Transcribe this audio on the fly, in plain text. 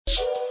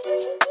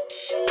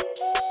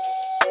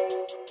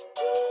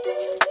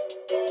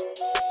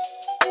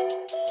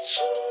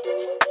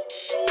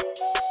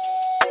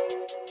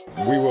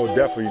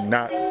definitely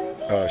not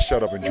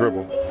shut up and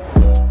dribble.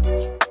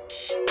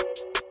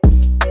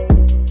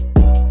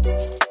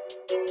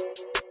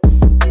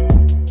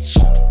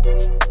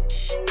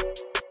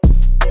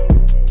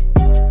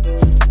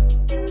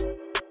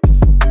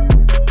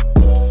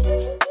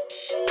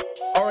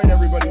 All right,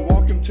 everybody,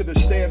 welcome to The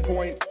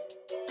Standpoint,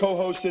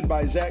 co-hosted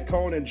by Zach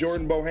Cohn and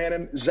Jordan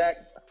Bohannon. Zach,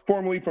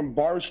 formerly from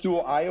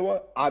Barstool,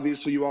 Iowa.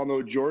 Obviously, you all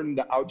know Jordan,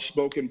 the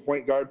outspoken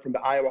point guard from the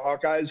Iowa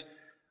Hawkeyes.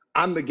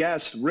 I'm the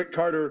guest, Rick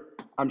Carter.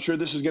 I'm sure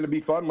this is going to be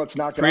fun. Let's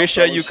knock it out.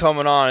 Appreciate you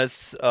coming on.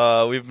 It's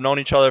we've known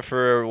each other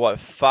for what,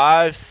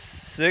 5,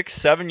 6,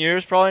 7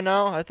 years probably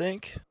now, I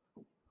think.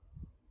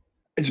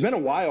 It's been a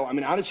while. I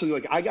mean, honestly,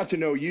 like I got to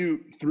know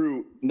you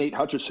through Nate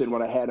Hutchinson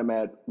when I had him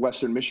at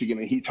Western Michigan,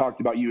 and he talked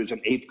about you as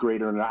an 8th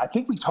grader. And I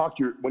think we talked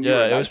when you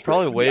were it was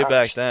probably way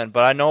back then.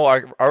 But I know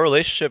our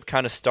relationship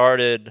kind of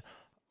started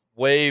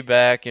way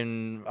back,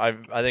 and I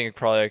think it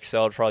probably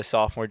excelled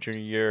sophomore,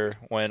 junior year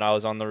when I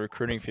was on the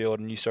recruiting field,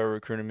 and you started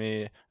recruiting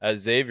me at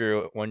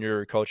Xavier when you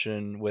were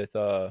coaching with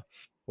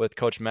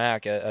Coach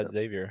Mack at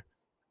Xavier.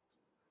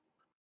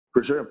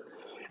 For sure.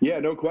 Yeah,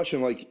 no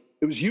question. Like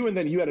it was you, and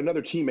then you had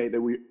another teammate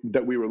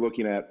that we were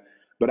looking at.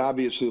 But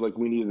obviously, like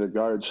we needed a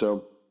guard,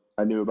 so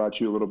I knew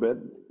about you a little bit.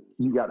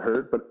 You got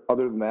hurt, but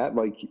other than that,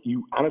 like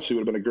you honestly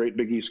would have been a great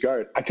Big East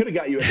guard. I could have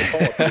got you at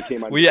DePaul if you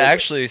came on. We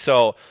actually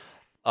so.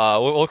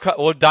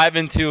 We'll dive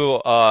into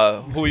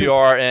who you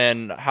are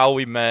and how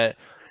we met.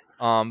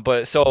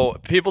 But so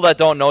people that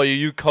don't know you,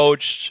 you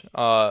coached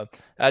at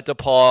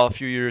DePaul a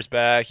few years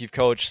back. You've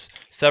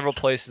coached several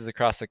places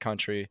across the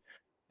country,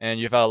 and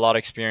you've had a lot of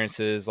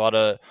experiences, a lot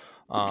of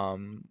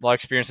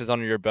experiences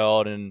under your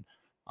belt, and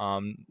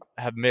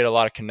have made a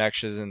lot of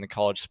connections in the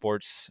college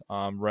sports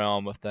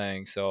realm of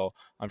things. So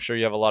I'm sure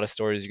you have a lot of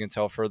stories you can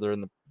tell further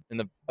in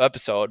the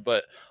episode.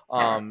 But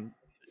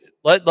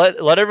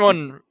Let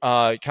everyone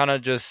kind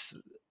of just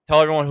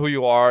tell everyone who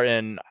you are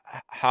and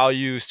how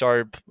you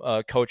started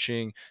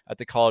coaching at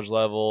the college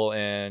level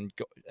and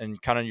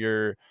kind of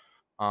your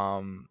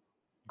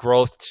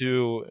growth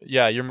to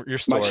your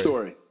story. My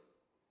story.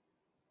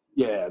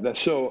 Yeah,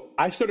 so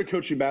I started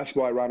coaching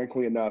basketball.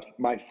 Ironically enough,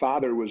 my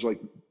father was like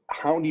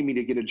hounding me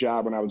to get a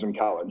job when I was in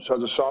college. So I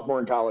was a sophomore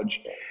in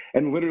college,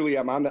 and literally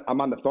I'm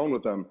on the phone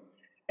with him.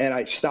 And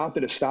I stopped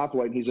at a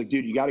stoplight, and he's like,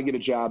 dude, you got to get a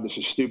job. This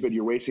is stupid.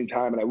 You're wasting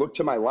time. And I looked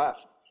to my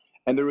left,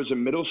 and there was a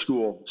middle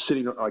school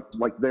sitting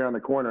like there on the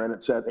corner, and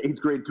it said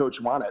 8th grade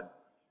coach wanted.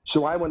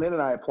 So I went in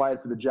and I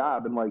applied for the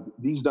job, and like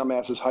these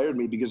dumbasses hired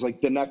me because like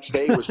the next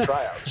day was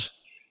tryouts.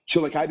 So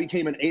like I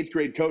became an 8th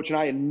grade coach, and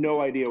I had no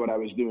idea what I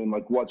was doing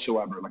like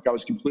whatsoever. Like I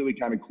was completely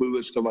kind of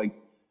clueless to like,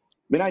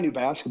 I mean, I knew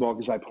basketball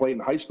because I played in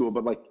high school,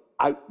 but like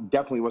I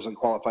definitely wasn't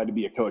qualified to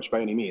be a coach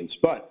by any means.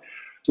 But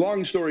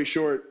long story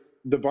short,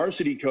 the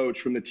varsity coach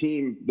from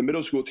the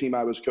middle school team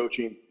I was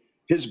coaching,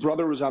 his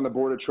brother was on the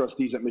board of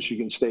trustees at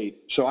Michigan State.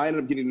 So I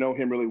ended up getting to know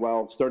him really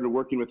well, started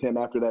working with him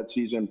after that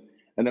season.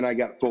 And then I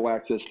got full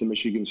access to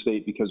Michigan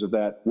State because of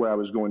that, where I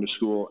was going to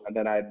school. And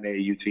then I had an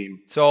AAU team.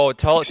 So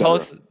tell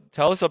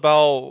us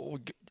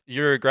about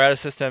your grad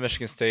assistant at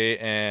Michigan State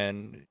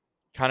and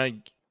kind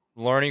of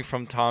learning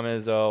from Tom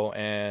Izzo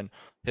and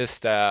his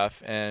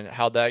staff and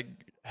how that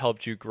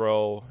helped you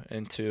grow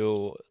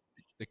into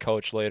the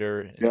coach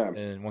later,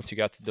 and once you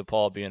got to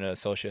DePaul being an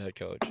associate head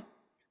coach.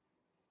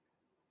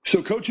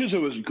 So Coach Izzo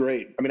was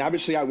great. I mean,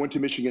 obviously I went to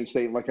Michigan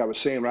State, and like I was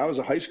saying, when I was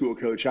a high school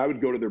coach, I would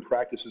go to their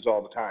practices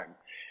all the time.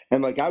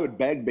 And like I would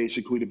beg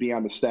basically to be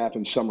on the staff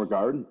in some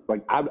regard.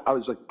 Like I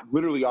was like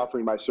literally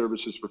offering my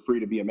services for free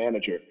to be a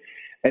manager.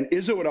 And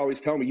Izzo would always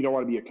tell me, you don't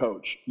want to be a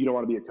coach. You don't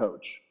want to be a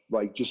coach.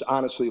 Like just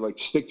honestly, like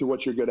stick to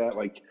what you're good at,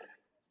 like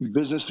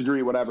business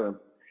degree, whatever.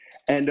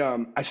 And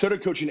I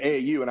started coaching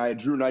AAU, and I had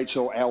Drew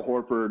Neitzel, Al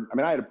Horford. I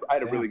mean, I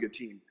had a really good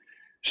team.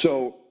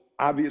 So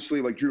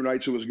obviously, like Drew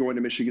Neitzel was going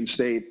to Michigan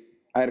State.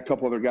 I had a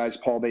couple other guys,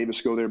 Paul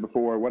Davis, go there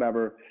before,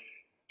 whatever.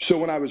 So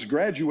when I was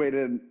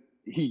graduated,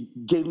 he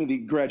gave me the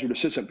graduate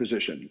assistant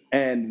position.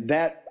 And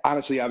that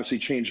honestly, obviously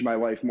changed my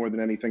life more than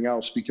anything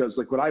else, because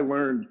like what I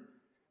learned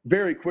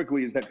very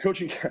quickly is that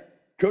coaching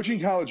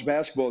college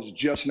basketball is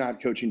just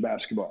not coaching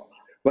basketball.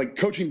 Like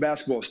coaching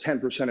basketball is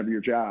 10% of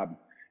your job.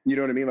 You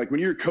know what I mean? Like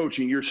when you're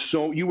coaching,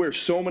 you wear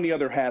so many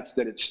other hats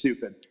that it's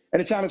stupid. And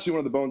it's honestly one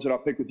of the bones that I'll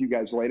pick with you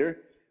guys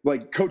later.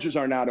 Like coaches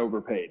are not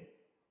overpaid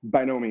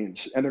by no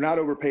means. And they're not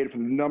overpaid for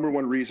the number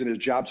one reason is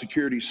job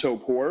security is so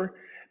poor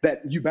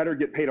that you better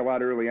get paid a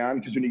lot early on,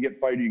 because when you get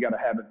fired, you got to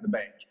have it in the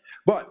bank.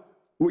 But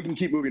we can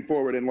keep moving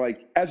forward. And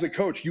like, as a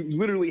coach, you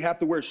literally have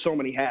to wear so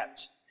many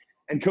hats.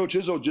 And Coach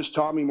Izzo just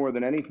taught me more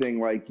than anything,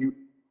 like you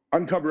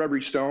uncover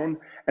every stone.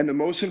 And the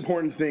most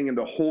important thing in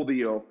the whole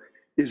deal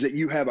is that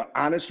you have an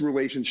honest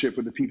relationship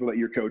with the people that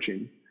you're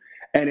coaching.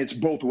 And it's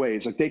both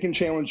ways. Like they can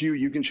challenge you,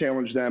 you can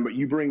challenge them, but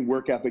you bring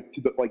work ethic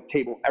to the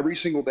table every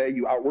single day.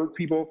 You outwork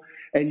people,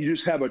 and you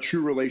just have a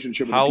true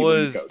relationship with the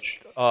people you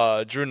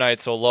coach. Drew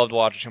Neitzel, loved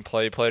watching him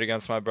play. He played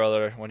against my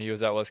brother when he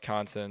was at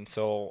Wisconsin.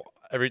 So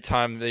every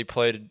time they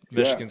played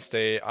Michigan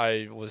State,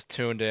 I was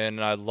tuned in,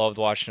 and I loved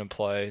watching him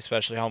play,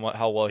 especially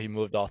how well he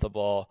moved off the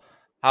ball.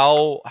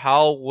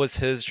 how was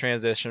his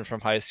transition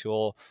from high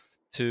school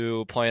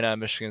to playing at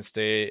Michigan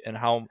State, and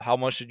how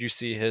much did you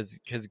see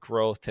his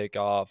growth take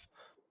off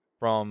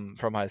from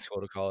high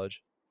school to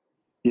college?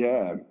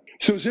 Yeah.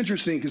 So it's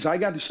interesting because I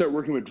got to start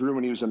working with Drew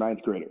when he was a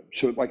ninth grader.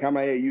 So like on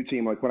my AAU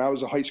team, like when I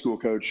was a high school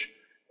coach,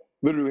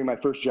 literally my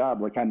first job,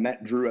 like I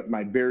met Drew at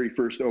my very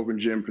first open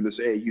gym for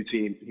this AAU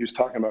team. He was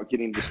talking about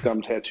getting this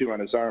dumb tattoo on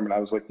his arm. And I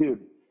was like,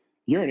 dude,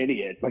 you're an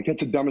idiot. Like that's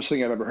the dumbest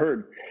thing I've ever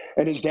heard.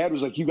 And his dad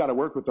was like, you got to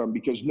work with them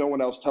because no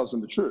one else tells them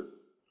the truth.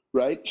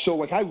 Right. So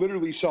like I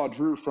literally saw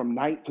Drew from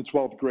ninth to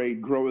 12th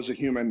grade grow as a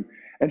human.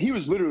 And he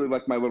was literally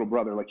like my little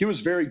brother. Like it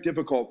was very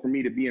difficult for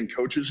me to be in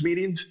coaches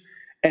meetings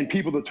and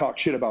people to talk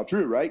shit about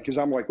Drew. Right. Because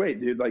I'm like,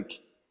 wait, dude, like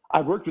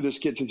I've worked with this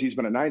kid since he's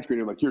been a ninth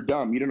grader. Like you're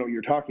dumb. You don't know what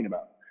you're talking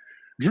about.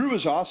 Drew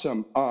is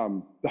awesome.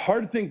 The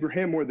hard thing for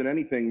him more than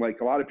anything,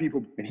 like a lot of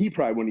people, and he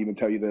probably wouldn't even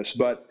tell you this,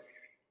 but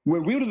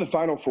when we went to the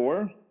Final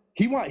Four,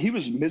 he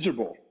was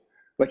miserable.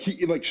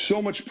 Like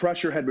so much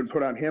pressure had been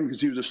put on him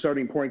because he was a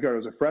starting point guard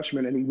as a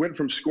freshman, and he went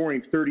from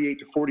scoring 38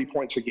 to 40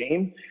 points a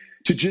game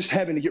to just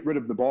having to get rid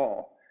of the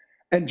ball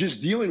and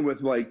just dealing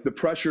with like the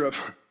pressure of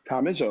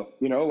Tom Izzo,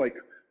 like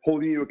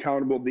holding you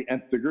accountable to the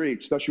nth degree,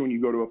 especially when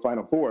you go to a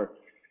Final Four.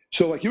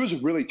 So like it was a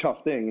really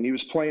tough thing, and he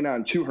was playing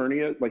on two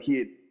hernias. Like he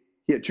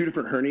had two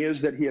different hernias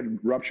that he had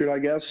ruptured, I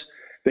guess,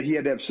 that he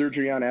had to have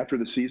surgery on after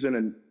the season,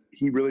 and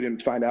he really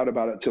didn't find out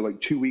about it until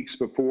like 2 weeks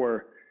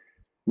before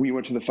we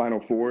went to the Final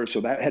Four.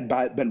 So that had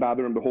been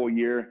bothering him the whole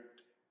year.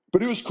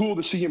 But it was cool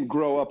to see him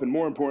grow up, and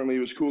more importantly, it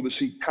was cool to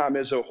see Tom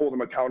Izzo hold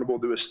him accountable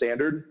to a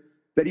standard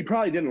that he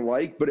probably didn't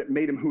like, but it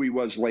made him who he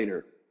was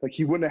later. Like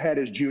he wouldn't have had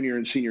his junior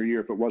and senior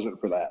year if it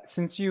wasn't for that.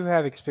 Since you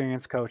have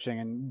experience coaching,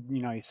 and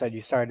you said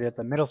you started at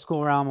the middle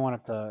school realm, went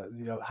up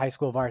to high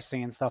school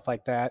varsity and stuff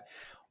like that.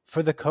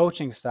 For the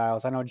coaching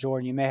styles, I know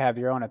Jordan, you may have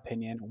your own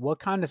opinion. What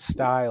kind of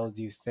style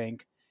do you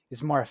think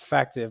is more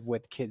effective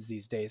with kids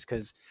these days?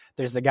 Because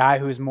there's the guy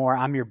who's more,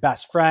 I'm your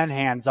best friend,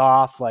 hands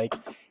off, like,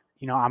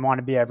 I want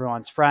to be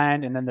everyone's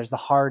friend. And then there's the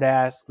hard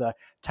ass, the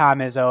Tom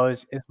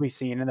Izzos, as we've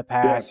seen in the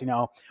past,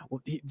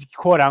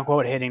 quote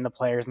unquote, hitting the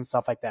players and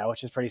stuff like that,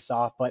 which is pretty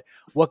soft. But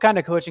what kind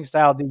of coaching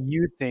style do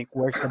you think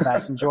works the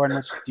best? And Jordan,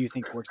 which do you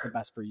think works the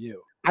best for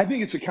you? I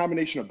think it's a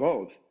combination of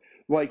both.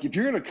 Like if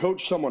you're going to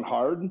coach someone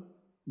hard,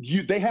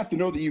 they have to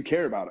know that you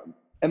care about them,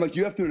 and like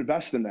you have to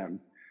invest in them.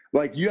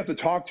 Like you have to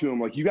talk to them.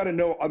 Like you got to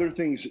know other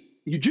things.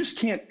 You just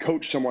can't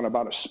coach someone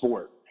about a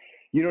sport.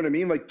 You know what I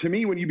mean? Like to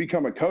me, when you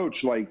become a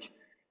coach, like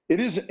it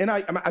is, and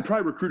I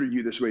probably recruited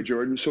you this way,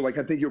 Jordan. So like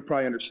I think you'll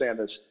probably understand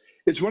this.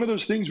 It's one of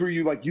those things where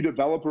you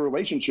develop a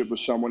relationship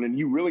with someone, and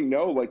you really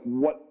know like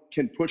what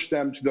can push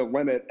them to the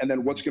limit, and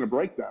then what's going to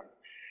break them.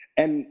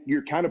 And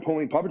you're kind of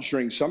pulling puppet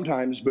strings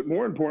sometimes, but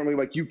more importantly,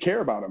 like you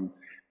care about them,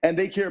 and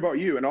they care about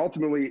you, and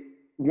ultimately,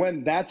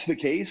 when that's the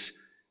case,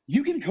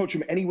 you can coach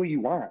them any way you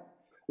want.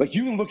 Like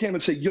you can look at him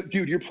and say,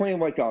 dude, you're playing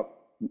like a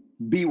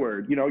B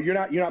word. You're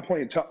not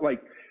playing tough.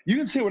 Like you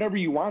can say whatever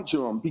you want to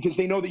them because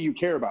they know that you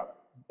care about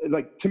them.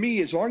 Like to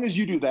me, as long as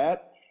you do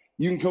that,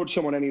 you can coach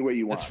someone any way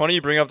you want. It's funny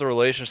you bring up the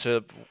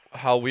relationship,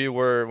 how we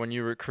were when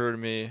you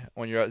recruited me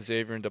when you're at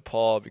Xavier and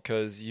DePaul,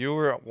 because you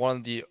were one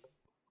of the,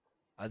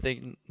 I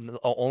think, the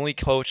only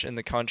coach in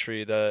the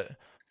country that,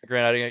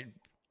 granted, I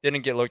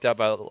didn't get looked at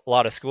by a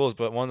lot of schools,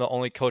 but one of the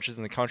only coaches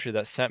in the country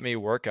that sent me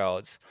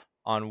workouts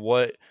on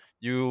what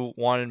you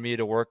wanted me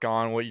to work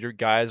on, what your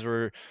guys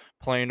were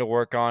planning to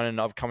work on in an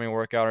upcoming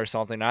workout or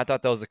something. And I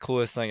thought that was the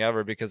coolest thing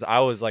ever because I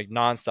was like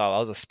nonstop. I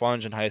was a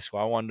sponge in high school.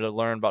 I wanted to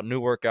learn about new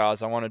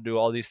workouts. I want to do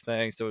all these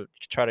things to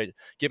try to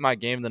get my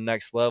game to the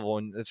next level.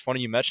 And it's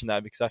funny you mentioned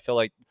that because I feel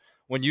like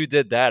when you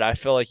did that, I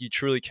feel like you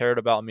truly cared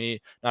about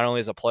me, not only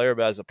as a player,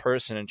 but as a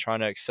person, and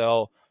trying to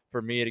excel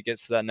for me to get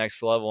to that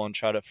next level and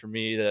for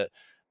me to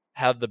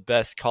have the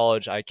best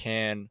college I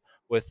can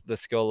with the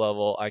skill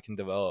level I can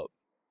develop.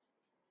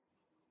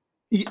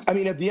 I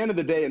mean, at the end of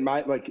the day,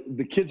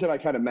 the kids that I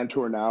kind of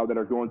mentor now that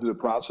are going through the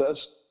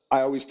process,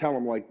 I always tell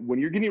them, like, when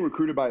you're getting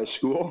recruited by a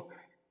school,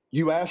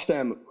 you ask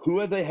them, who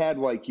have they had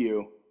like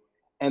you?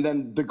 And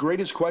then the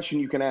greatest question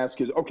you can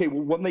ask is, okay,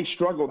 well, when they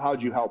struggled,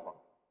 how'd you help them?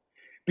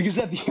 Because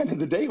at the end of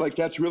the day, like,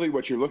 that's really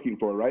what you're looking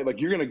for, right?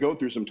 Like, you're going to go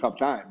through some tough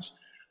times.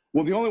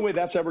 Well, the only way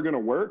that's ever going to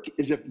work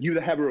is if you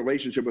have a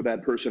relationship with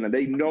that person and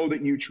they know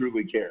that you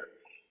truly care.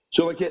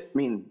 So, like,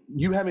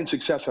 you having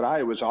success at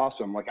Iowa is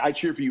awesome. Like, I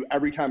cheer for you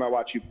every time I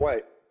watch you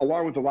play,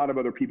 along with a lot of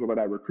other people that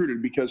I recruited,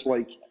 because,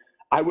 like,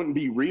 I wouldn't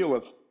be real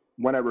if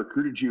when I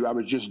recruited you, I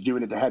was just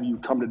doing it to have you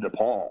come to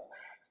DePaul.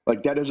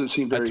 Like, that doesn't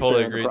seem very fair. I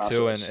totally agree,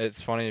 too, and it's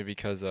funny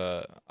because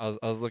I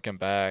was looking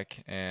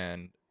back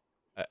and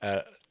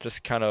at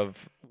just kind of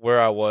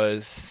where I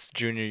was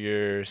junior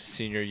year,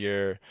 senior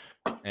year,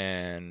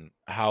 and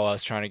how I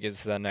was trying to get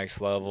to that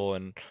next level.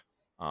 And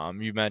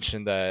you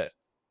mentioned that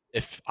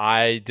if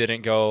I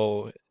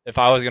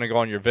was going to go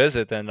on your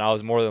visit, then I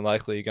was more than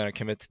likely going to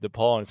commit to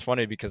DePaul. And it's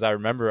funny because I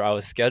remember I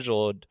was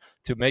scheduled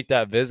to make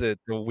that visit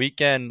the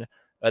weekend.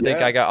 I think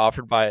I got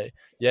offered by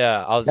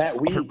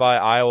offered by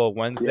Iowa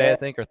Wednesday, I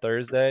think, or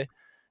Thursday.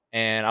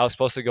 And I was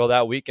supposed to go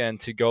that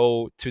weekend to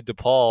go to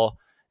DePaul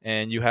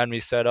and you had me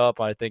set up,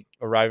 I think,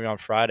 arriving on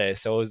Friday.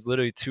 So it was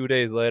literally 2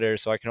 days later.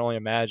 So I can only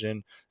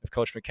imagine if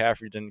Coach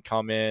McCaffrey didn't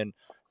come in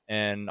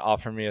and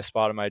offer me a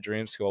spot in my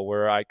dream school,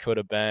 where I could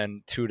have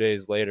been 2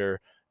 days later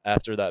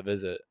after that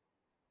visit.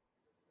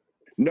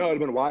 No,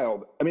 it'd have been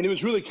wild. I mean, it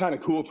was really kind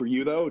of cool for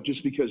you though,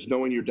 just because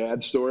knowing your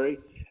dad's story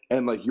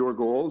and like your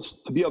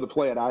goals, to be able to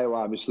play at Iowa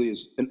obviously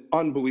is an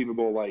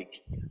unbelievable,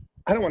 like,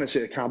 I don't want to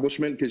say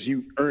accomplishment because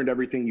you earned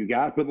everything you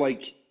got, but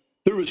like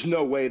there was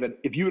no way that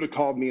if you would have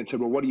called me and said,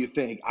 well, what do you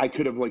think? I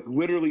could have like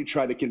literally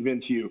tried to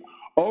convince you,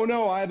 oh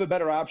no, I have a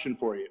better option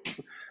for you.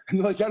 And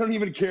like, I don't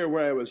even care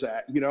where I was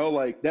at, you know,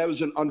 like that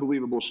was an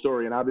unbelievable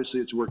story. And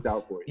obviously it's worked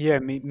out for you. Yeah.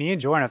 Me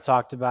and Jordan have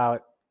talked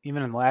about,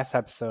 even in the last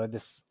episode,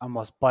 this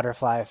almost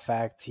butterfly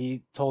effect.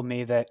 He told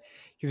me that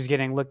he was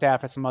getting looked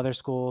at for some other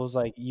schools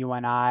like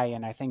UNI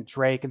and I think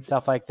Drake and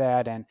stuff like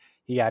that. And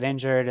he got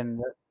injured and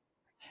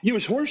it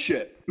was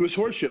horseshit. It was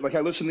horseshit. Like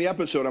I listened to the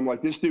episode. I'm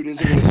like, this dude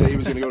isn't going to say he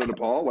was going to go to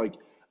DePaul. Like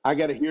I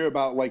got to hear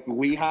about like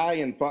Lehigh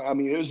and I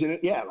mean, it was in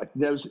it. Yeah. Like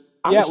that was.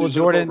 Yeah. Well,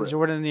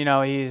 Jordan, you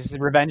know, he's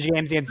revenge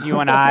games against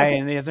UNI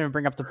and he doesn't even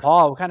bring up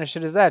DePaul. What kind of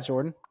shit is that,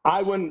 Jordan?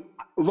 I wouldn't.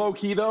 Low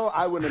key though,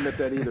 I wouldn't admit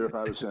that either if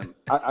I was him.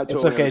 I totally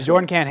it's okay. Understand.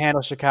 Jordan can't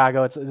handle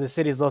Chicago. The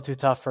city's a little too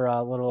tough for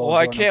a little. Well,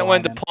 I can't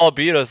win. DePaul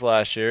beat us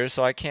last year,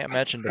 so I can't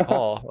mention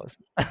DePaul.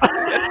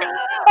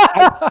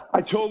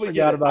 I totally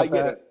get it. I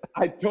get it.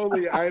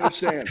 I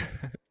understand.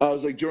 I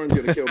was like, Jordan's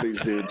gonna kill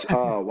these dudes.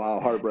 Oh wow,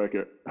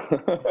 heartbreaker.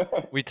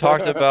 We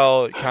talked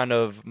about kind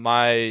of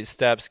my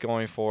steps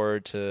going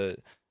forward to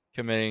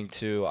committing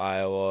to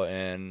Iowa,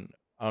 and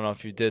I don't know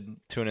if you did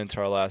tune into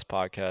our last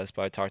podcast,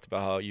 but I talked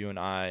about how you and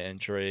I and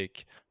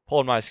Drake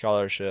pulled my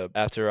scholarship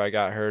after I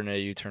got hurt in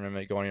an AU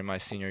tournament going in my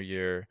senior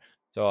year.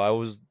 So I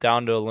was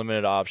down to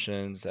limited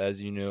options, as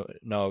you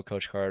know,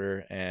 Coach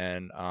Carter,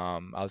 and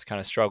I was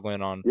kind of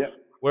struggling on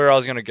where I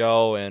was going to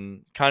go,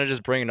 and kind of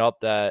just bringing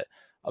up that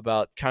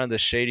about kind of the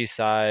shady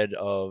side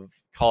of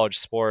college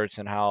sports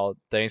and how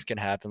things can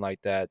happen like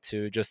that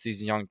to just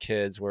these young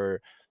kids where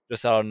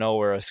just out of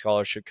nowhere a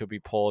scholarship could be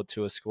pulled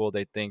to a school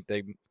they think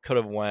they could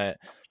have went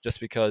just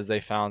because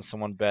they found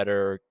someone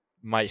better or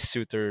might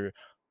suit their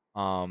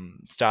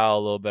style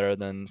a little better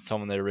than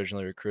someone they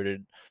originally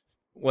recruited.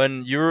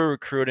 When you were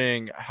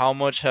recruiting, how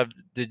much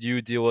did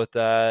you deal with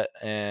that,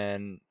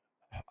 and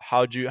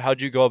how'd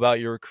you go about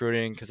your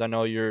recruiting? Because I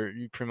know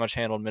you pretty much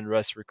handled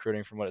Midwest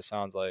recruiting from what it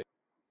sounds like.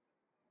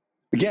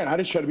 Again, I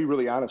just try to be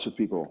really honest with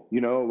people.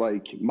 You know,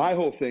 like my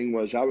whole thing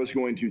was I was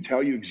going to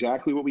tell you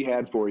exactly what we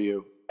had for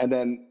you, and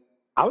then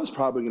I was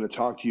probably going to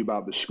talk to you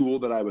about the school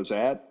that I was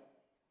at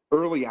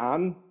early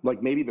on,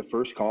 like maybe the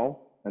first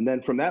call. And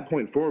then from that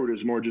point forward, it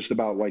was more just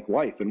about like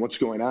life and what's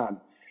going on.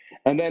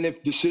 And then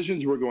if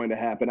decisions were going to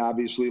happen,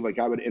 obviously, like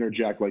I would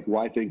interject, like,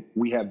 well, I think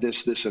we have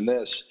this, this, and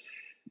this.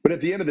 But at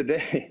the end of the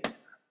day,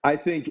 I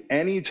think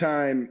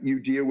anytime you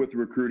deal with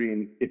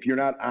recruiting, if you're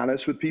not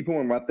honest with people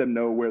and let them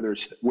know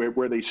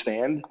where they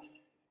stand,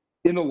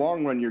 in the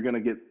long run, you're going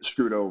to get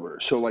screwed over.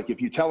 So like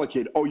if you tell a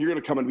kid, oh, you're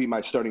going to come and be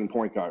my starting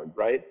point guard,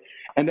 right?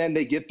 And then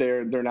they get there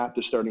and they're not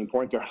the starting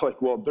point guard.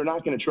 Like, well, they're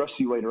not going to trust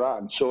you later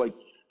on. So like,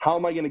 how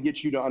am I going to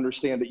get you to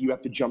understand that you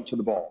have to jump to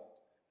the ball?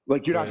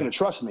 Like, you're not going to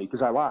trust me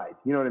because I lied.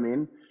 You know what I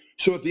mean?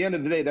 So at the end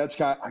of the day, that's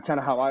kind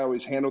of how I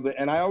always handled it.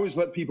 And I always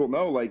let people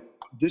know, like,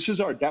 this is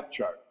our depth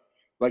chart.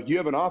 Like, you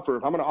have an offer.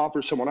 If I'm going to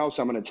offer someone else,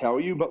 I'm going to tell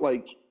you. But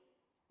like,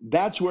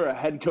 that's where a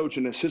head coach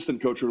and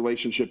assistant coach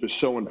relationship is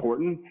so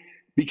important.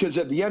 Because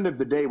at the end of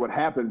the day, what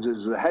happens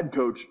is the head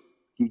coach,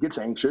 he gets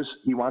anxious.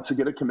 He wants to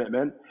get a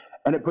commitment,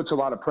 and it puts a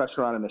lot of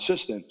pressure on an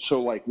assistant.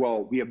 So like,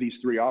 well, we have these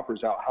 3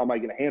 offers out. How am I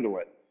going to handle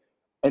it?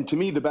 And to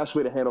me, the best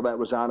way to handle that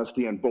was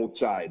honesty on both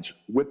sides,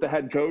 with the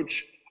head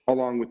coach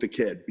along with the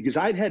kid. Because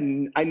I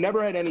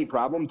never had any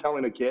problem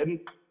telling a kid,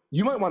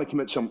 you might want to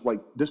commit like,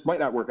 this might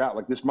not work out.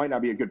 Like, this might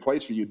not be a good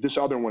place for you. This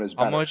other one is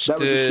better. That was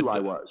just who I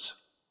was.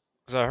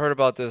 Because I heard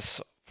about this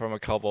from a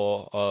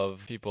couple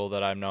of people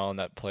that I've known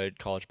that played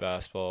college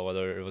basketball,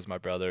 whether it was my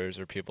brothers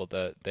or people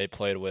that they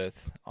played with.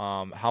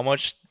 How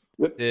much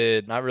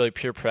did not really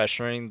peer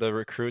pressuring the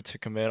recruit to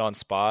commit on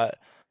spot?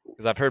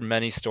 Because I've heard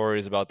many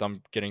stories about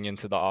them getting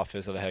into the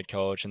office of the head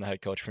coach and the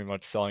head coach pretty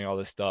much selling all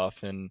this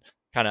stuff and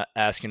kind of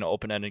asking an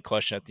open-ended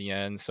question at the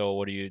end. So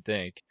what do you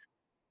think?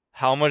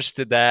 How much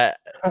did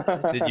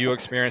you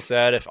experience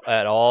that, if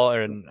at all?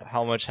 And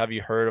how much have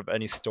you heard of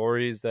any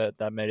stories that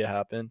made it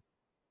happen?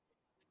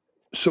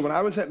 So when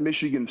I was at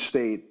Michigan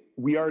State,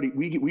 we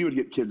would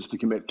get kids to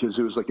commit because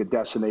it was like a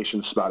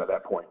destination spot at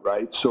that point,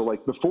 right? So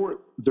like before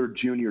their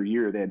junior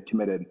year, they had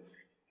committed.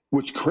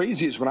 What's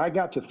crazy is when I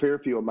got to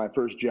Fairfield, my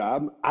first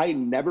job, I'd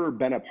never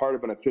been a part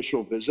of an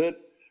official visit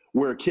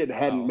where a kid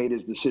hadn't made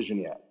his decision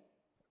yet,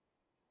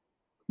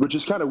 which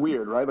is kind of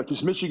weird, right? Like,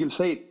 because Michigan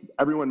State,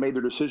 everyone made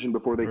their decision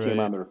before they came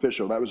on their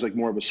official. That was like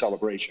more of a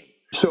celebration.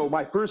 So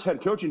my first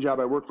head coaching job,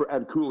 I worked for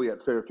Ed Cooley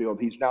at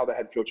Fairfield. He's now the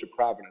head coach of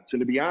Providence.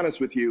 And to be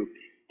honest with you,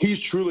 he's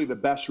truly the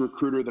best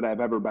recruiter that I've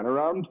ever been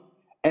around.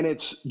 And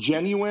it's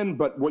genuine,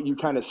 but what you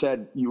kind of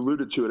said, you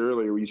alluded to it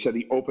earlier, where you said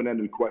the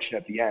open-ended question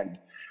at the end.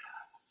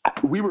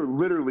 we were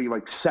literally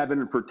like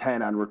 7 for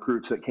 10 on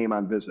recruits that came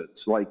on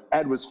visits. Like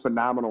Ed was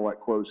phenomenal at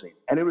closing,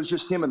 and it was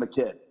just him and the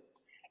kid.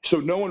 So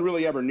no one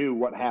really ever knew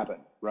what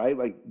happened, right?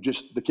 Like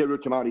just the kid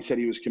would come out, he said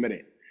he was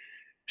committing.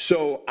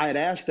 So I had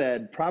asked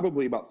Ed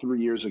probably about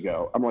 3 years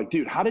ago. I'm like,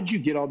 dude, how did you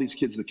get all these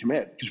kids to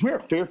commit? Because we're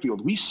at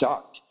Fairfield, we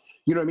sucked.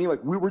 You know what I mean?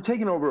 Like we were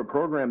taking over a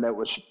program that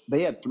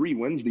they had 3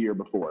 wins the year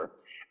before,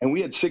 and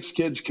we had 6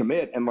 kids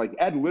commit. And like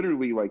Ed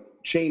literally like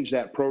changed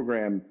that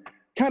program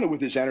kind of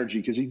with his energy,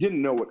 because he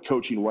didn't know what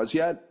coaching was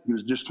yet. He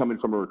was just coming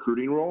from a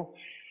recruiting role.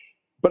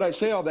 But I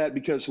say all that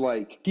because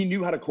like he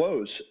knew how to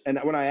close. And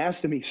when I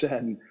asked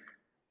him,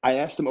 I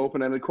asked him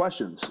open-ended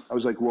questions. I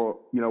was like,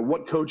 well, you know,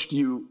 what coach do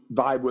you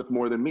vibe with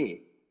more than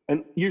me?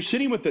 And you're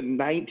sitting with a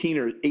 19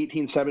 or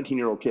 18,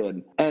 17-year-old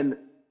kid, and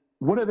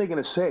what are they going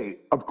to say?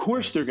 Of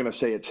course they're going to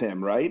say it's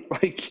him, right?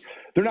 Like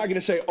they're not going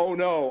to say, oh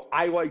no,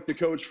 I like the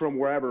coach from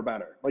wherever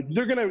better. Like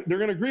they're going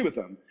to agree with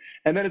him.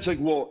 And then it's like,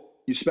 well,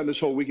 you spend this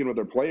whole weekend with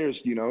their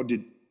players, you know,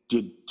 did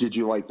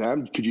you like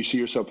them? Could you see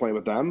yourself playing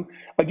with them?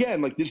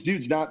 Again, like this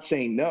dude's not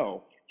saying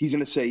no. He's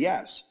going to say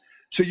yes.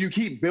 So you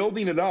keep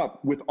building it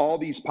up with all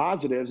these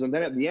positives, and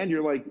then at the end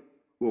you're like,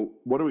 well,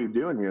 what are we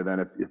doing here then?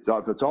 If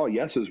it's all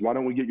yeses, why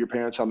don't we get your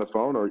parents on the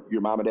phone, or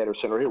your mom and dad are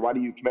sitting right here? Why do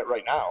you commit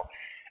right now?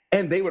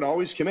 And they would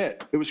always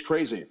commit. It was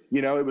crazy.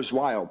 You know, it was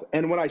wild.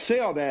 And when I say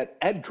all that,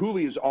 Ed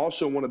Cooley is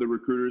also one of the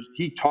recruiters.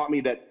 He taught me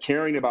that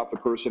caring about the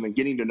person and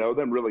getting to know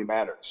them really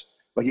matters.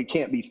 Like it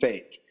can't be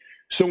fake.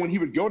 So when he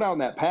would go down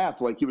that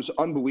path, like it was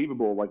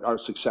unbelievable, like our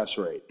success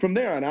rate. From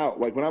there on out,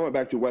 like when I went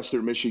back to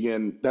Western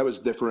Michigan, that was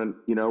different,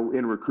 you know,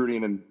 in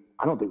recruiting. And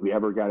I don't think we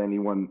ever got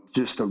anyone,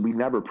 we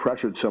never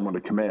pressured someone to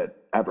commit,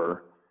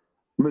 ever.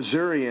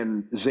 Missouri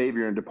and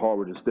Xavier and DePaul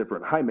were just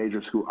different. High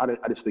major school, I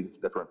just think it's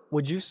different.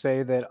 Would you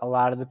say that a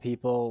lot of the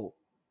people,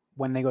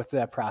 when they go through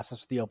that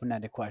process with the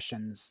open-ended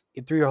questions,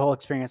 through your whole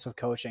experience with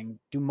coaching,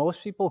 do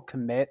most people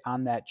commit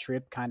on that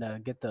trip, kind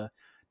of get the,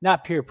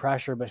 not peer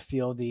pressure, but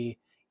feel the,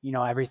 you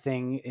know,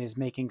 everything is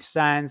making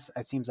sense.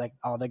 It seems like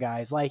all the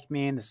guys like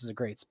me and this is a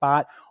great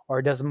spot.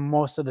 Or does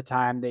most of the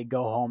time they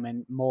go home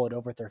and mull it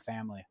over with their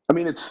family? I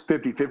mean, it's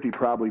 50-50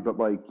 probably, but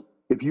like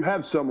if you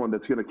have someone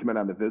that's going to come in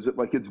on the visit,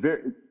 like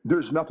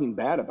there's nothing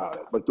bad about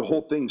it. Like the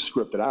whole thing's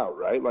scripted out,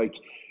 right?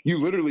 Like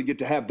you literally get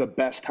to have the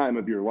best time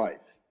of your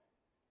life.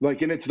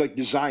 Like, and it's like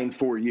designed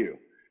for you.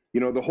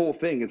 You know, the whole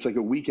thing, it's like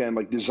a weekend,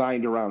 like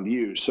designed around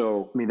you.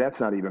 So, I mean, that's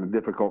not even a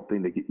difficult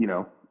thing to get, you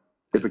know.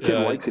 If a kid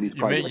likes it, he's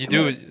probably you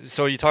do.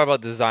 So you talk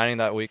about designing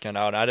that weekend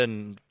out. I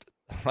didn't,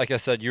 like I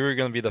said, you were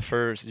going to be the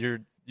first. Your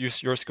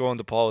school in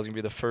DePaul was going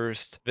to be the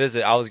first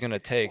visit I was going to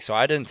take. So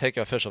I didn't take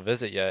an official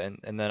visit yet,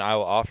 and then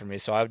Iowa offered me.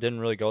 So I didn't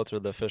really go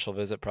through the official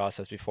visit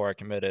process before I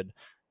committed.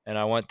 And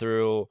I went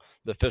through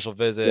the official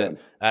visit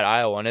at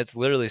Iowa, and it's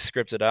literally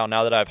scripted out.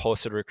 Now that I've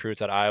hosted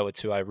recruits at Iowa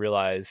too, I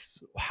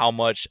realize how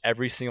much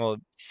every single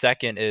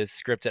second is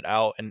scripted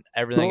out, and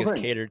everything is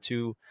catered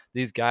to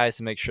these guys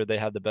to make sure they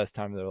have the best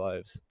time of their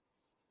lives.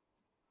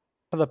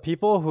 For the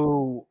people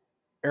who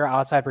are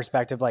outside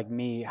perspective like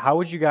me, how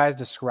would you guys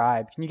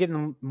describe, can you get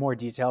in more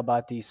detail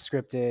about these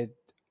scripted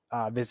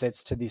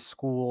visits to these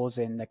schools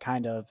and the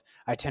kind of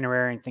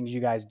itinerary and things you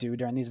guys do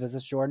during these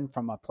visits, Jordan,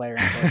 from a player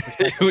and coach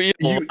perspective? You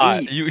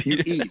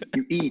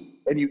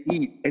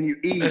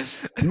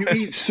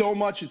eat so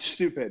much, it's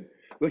stupid.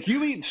 Like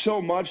you eat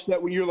so much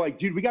that when you're like,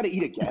 dude, we got to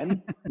eat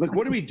again. Like,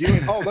 what are we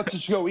doing? Oh, let's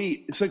just go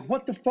eat. It's like,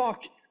 what the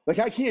fuck? Like,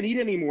 I can't eat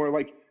anymore.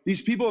 Like,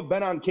 these people have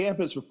been on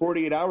campus for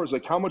 48 hours.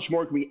 Like, how much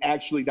more can we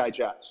actually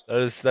digest? That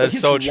is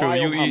so true.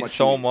 You eat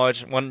so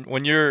much. When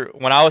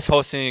I was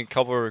hosting a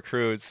couple of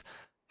recruits,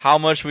 how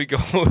much we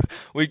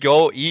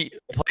go eat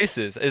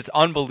places. It's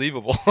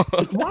unbelievable.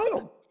 It's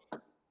wild.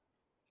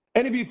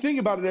 And if you think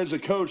about it as a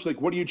coach,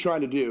 like, what are you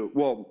trying to do?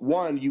 Well,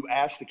 one, you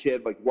ask the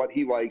kid, like, what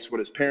he likes, what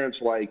his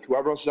parents like,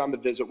 whoever else is on the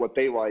visit, what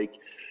they like.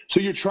 So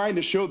you're trying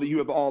to show that you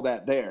have all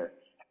that there.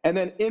 And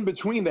then in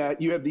between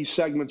that, you have these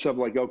segments of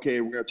like,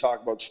 okay, we're going to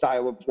talk about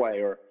style of play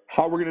or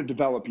how we're going to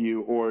develop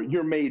you or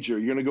your major.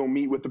 You're going to go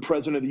meet with the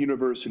president of the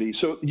university.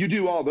 So you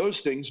do all those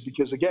things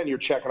because, again, you're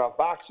checking off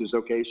boxes.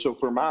 Okay, so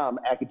for mom,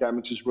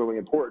 academics is really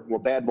important. Well,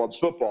 dad loves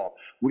football.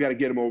 We got to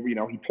get him over, you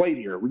know, he played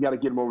here. We got to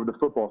get him over the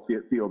football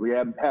field. We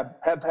have him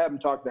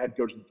talk to the head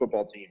coach of the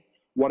football team,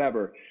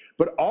 whatever.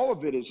 But all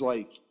of it is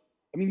like,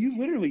 I mean, you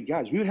literally,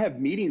 guys, we would have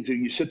meetings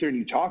and you sit there and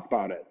you talk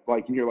about it.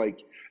 Like, and you're like,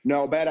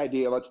 no, bad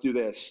idea. Let's do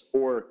this.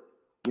 Or,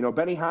 you know,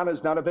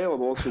 Benihana's not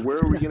available. So where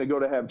are we going to go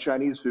to have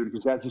Chinese food?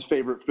 Because that's his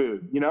favorite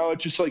food. You know,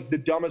 it's just like the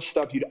dumbest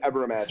stuff you'd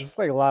ever imagine. It's just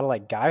like a lot of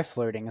like guy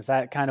flirting. Is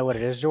that kind of what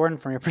it is, Jordan,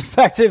 from your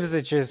perspective? Is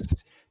it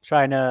just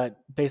trying to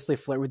basically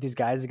flirt with these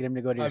guys to get them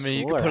to go to your school? I mean,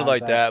 you can put it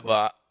like that,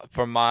 but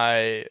from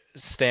my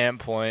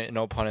standpoint,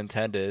 no pun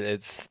intended,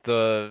 it's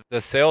the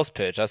sales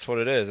pitch. That's what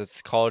it is.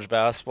 It's college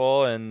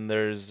basketball, and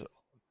there's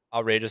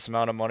outrageous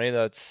amount of money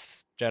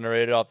that's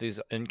generated off these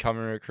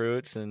incoming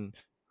recruits. And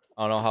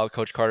I don't know how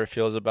Coach Carter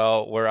feels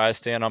about where I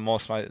stand on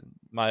most of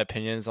my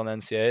opinions on the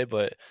NCAA,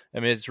 but I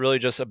mean, it's really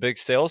just a big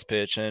sales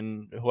pitch,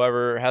 and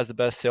whoever has the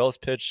best sales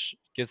pitch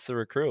gets the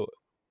recruit.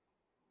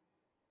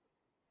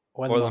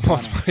 Or the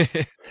most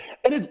money.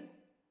 And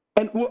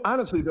And well,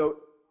 honestly though,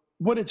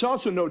 what it's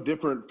also no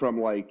different from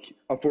like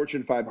a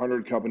Fortune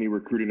 500 company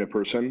recruiting a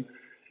person,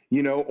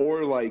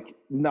 or like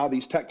now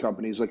these tech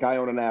companies, like I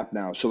own an app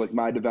now. So like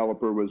my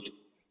developer was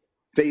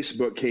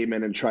Facebook came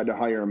in and tried to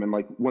hire him. And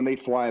like when they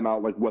fly him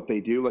out, like what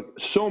they do, like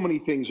so many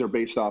things are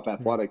based off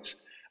athletics.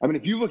 I mean,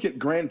 if you look at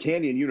Grand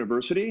Canyon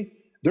University,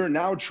 they're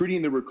now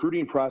treating the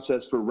recruiting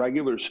process for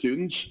regular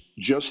students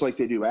just like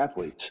they do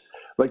athletes.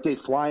 Like they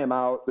fly them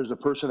out. There's a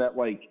person that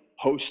like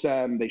hosts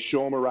them. They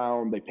show them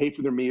around. They pay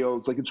for their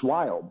meals. Like it's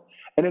wild.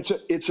 And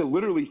it's a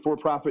literally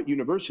for-profit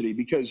university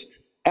because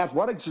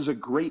athletics is a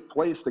great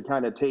place to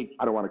kind of take,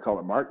 I don't want to call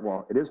it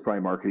well, it is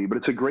probably marketing, but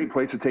it's a great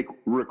place to take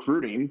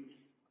recruiting.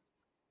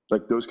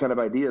 Like those kind of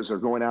ideas are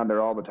going on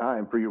there all the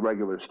time for your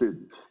regular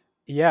students.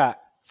 Yeah.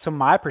 So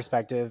my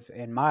perspective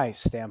and my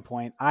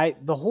standpoint,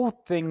 the whole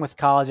thing with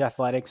college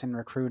athletics and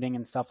recruiting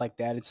and stuff like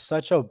that, it's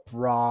such a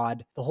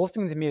broad, the whole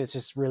thing to me that's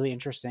just really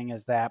interesting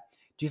is that,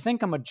 do you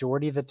think a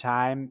majority of the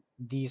time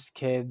these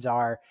kids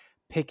are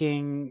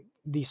picking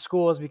these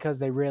schools because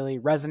they really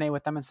resonate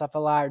with them and stuff a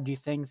lot? Or do you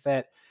think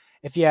that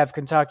if you have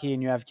Kentucky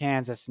and you have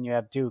Kansas and you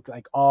have Duke,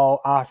 like all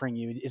offering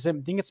you,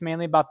 think it's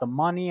mainly about the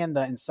money and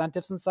the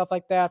incentives and stuff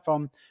like that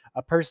from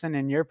a person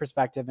in your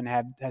perspective and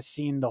has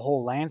seen the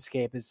whole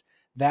landscape? Is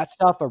that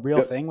stuff a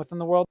real thing within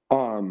the world?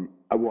 Well,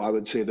 I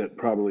would say that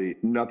probably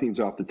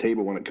nothing's off the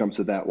table when it comes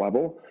to that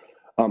level.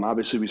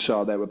 Obviously we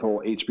saw that with the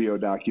whole HBO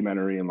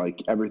documentary and like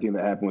everything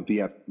that happened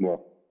with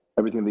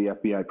everything the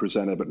FBI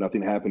presented, but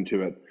nothing happened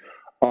to it.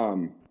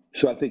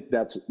 So I think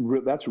that's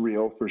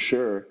real for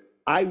sure.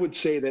 I would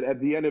say that at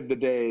the end of the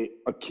day,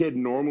 a kid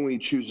normally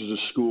chooses a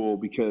school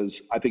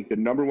because I think the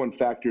number one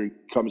factor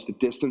comes to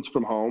distance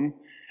from home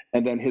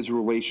and then his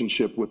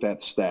relationship with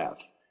that staff.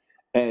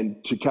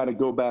 And to kind of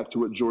go back to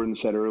what Jordan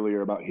said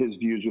earlier about his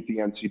views with the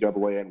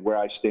NCAA and where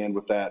I stand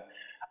with that,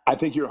 I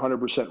think you're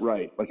 100%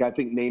 right. Like, I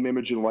think name,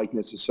 image, and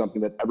likeness is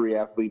something that every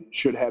athlete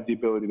should have the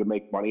ability to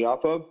make money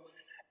off of.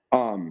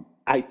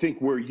 I think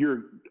where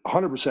you're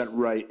 100%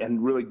 right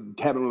and really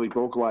haven't really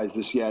vocalized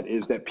this yet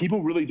is that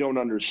people really don't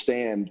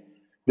understand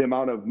the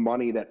amount of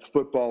money that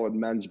football and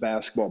men's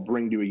basketball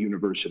bring to a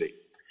university.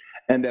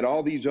 And that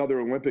all these other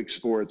Olympic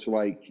sports,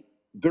 like,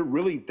 they're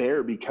really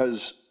there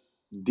because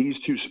these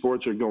two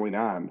sports are going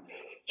on.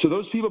 So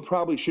those people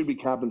probably should be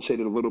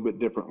compensated a little bit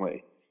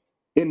differently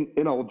in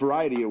a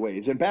variety of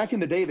ways. And back in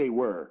the day, they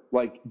were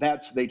like,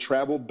 they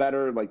traveled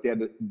better, like they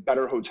had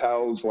better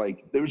hotels,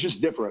 like it was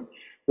just different.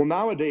 Well,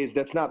 nowadays,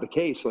 that's not the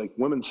case. Like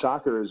women's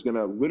soccer is going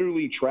to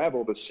literally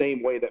travel the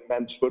same way that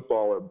men's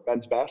football or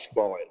men's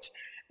basketball is.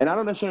 And I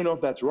don't necessarily know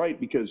if that's right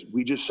because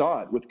we just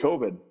saw it with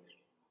COVID.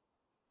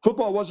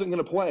 Football wasn't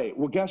going to play.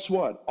 Well, guess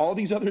what? All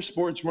these other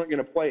sports weren't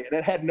going to play. And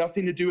it had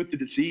nothing to do with the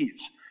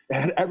disease. It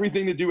had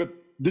everything to do with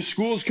the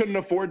schools couldn't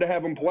afford to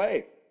have them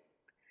play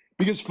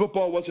because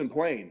football wasn't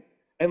playing.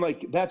 And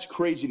like, that's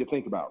crazy to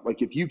think about.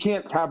 Like, if you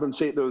can't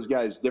compensate those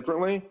guys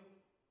differently,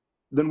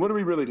 then what are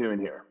we really doing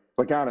here?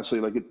 Like, honestly,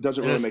 like it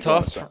doesn't really make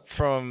sense. It's tough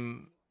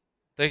from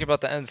thinking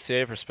about the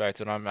NCAA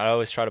perspective. I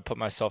always try to put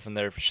myself in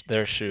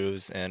their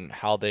shoes and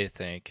how they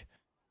think.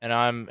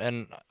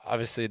 And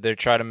obviously they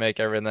try to make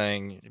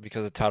everything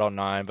because of Title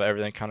IX, but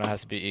everything kind of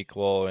has to be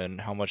equal, and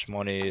how much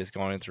money is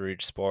going through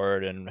each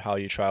sport and how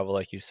you travel,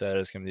 like you said,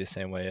 is going to be the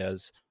same way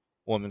as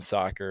women's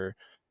soccer.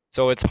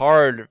 So it's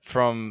hard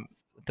from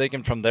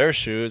thinking from their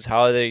shoes.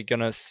 How are they going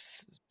to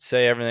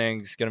say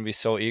everything's going to be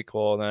so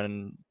equal and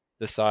then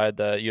decide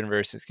that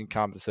universities can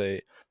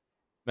compensate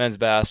men's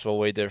basketball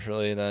way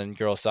differently than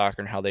girls soccer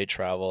and how they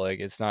travel? Like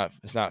it's not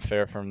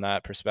fair from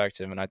that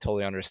perspective, and I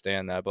totally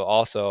understand that. But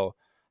also,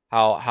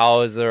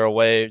 how is there a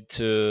way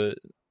to?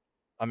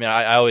 I mean,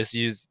 I always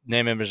use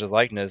name, image, and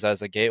likeness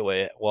as a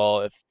gateway.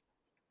 Well,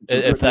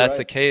 if that's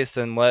the case,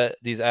 then let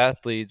these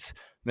athletes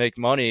make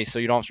money, so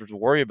you don't have to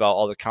worry about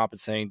all the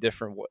compensating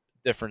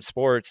different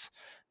sports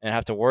and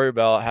have to worry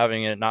about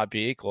having it not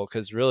be equal.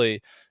 Because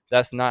really,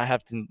 that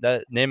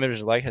name, image,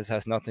 and likeness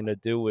has nothing to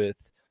do with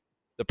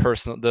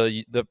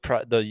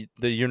the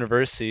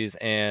universities,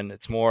 and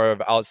it's more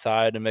of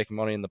outside and making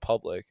money in the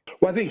public.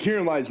 Well, I think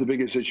herein lies the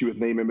biggest issue with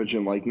name, image,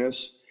 and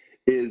likeness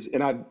is,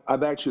 and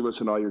I've actually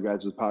listened to all your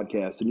guys'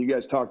 podcasts, and you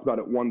guys talked about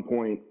at one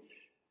point,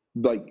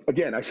 like,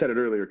 again, I said it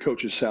earlier,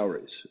 coaches'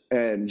 salaries.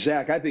 And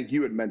Zach, I think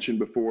you had mentioned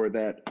before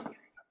that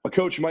a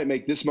coach might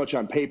make this much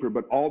on paper,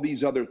 but all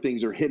these other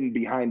things are hidden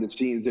behind the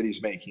scenes that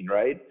he's making,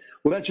 right?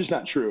 Well, that's just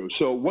not true.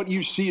 So what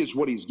you see is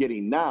what he's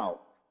getting. Now,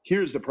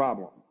 here's the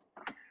problem.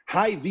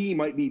 Hy-Vee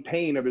might be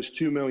paying of his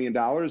 $2 million,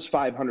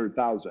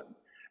 $500,000.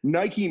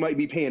 Nike might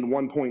be paying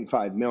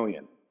 $1.5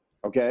 million.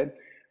 Okay.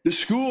 The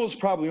school's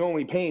probably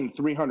only paying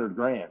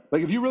 $300,000.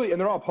 Like if you really,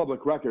 and they're all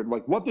public record,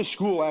 like what the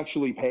school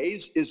actually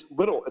pays is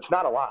little. It's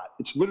not a lot.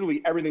 It's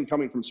literally everything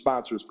coming from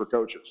sponsors for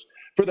coaches,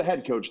 for the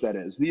head coach. That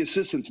is, the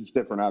assistants is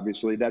different.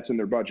 Obviously that's in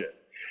their budget.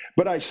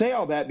 But I say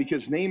all that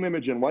because name,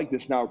 image, and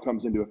likeness now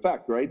comes into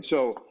effect, right?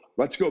 So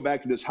let's go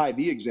back to this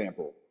Hy-Vee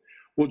example.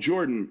 Well,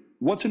 Jordan,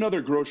 what's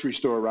another grocery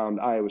store around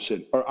Iowa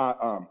City?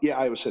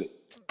 Iowa City.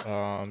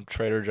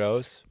 Trader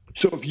Joe's.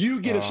 So if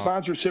you get a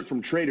sponsorship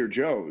from Trader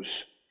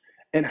Joe's,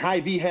 and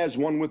Hy-Vee has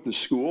one with the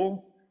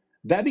school,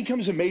 that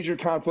becomes a major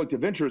conflict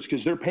of interest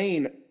because they're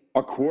paying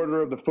a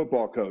quarter of the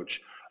football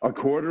coach, a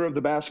quarter of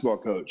the basketball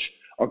coach,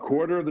 a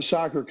quarter of the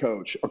soccer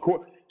coach.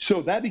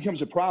 So that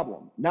becomes a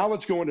problem. Now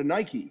let's go into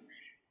Nike.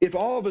 If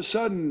all of a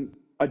sudden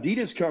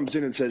Adidas comes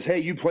in and says, hey,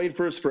 you played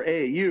for us for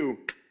AAU,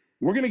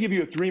 we're going to give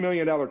you a $3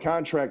 million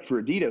contract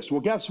for Adidas.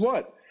 Well, guess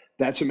what?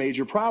 That's a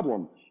major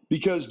problem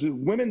because the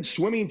women's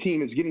swimming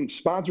team is getting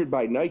sponsored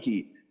by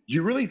Nike.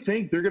 You really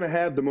think they're going to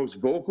have the most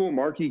vocal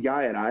marquee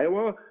guy at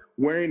Iowa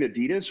wearing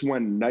Adidas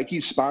when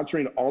Nike's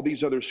sponsoring all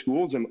these other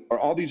schools or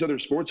all these other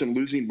sports and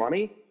losing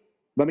money?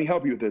 Let me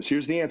help you with this.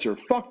 Here's the answer.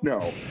 Fuck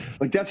no.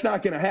 Like, that's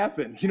not going to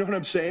happen. You know what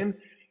I'm saying?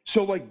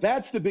 So, like,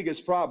 that's the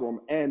biggest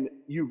problem. And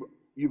you've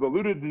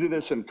alluded to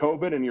this in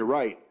COVID, and you're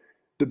right.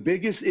 The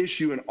biggest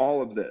issue in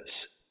all of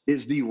this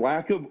is the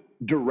lack of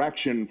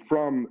direction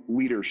from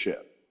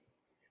leadership,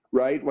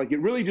 right? Like, it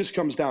really just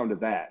comes down to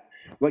that.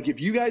 Like, if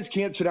you guys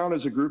can't sit down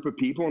as a group of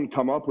people and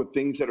come up with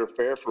things that are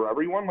fair for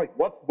everyone, like,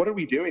 what are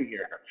we doing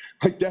here?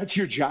 Like, that's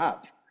your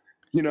job.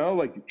 You know,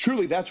 like,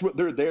 truly, that's what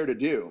they're there to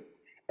do.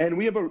 And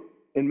we have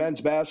in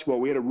men's basketball,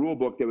 we had a rule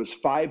book that was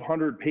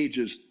 500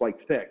 pages, like,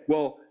 thick.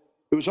 Well,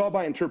 it was all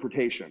by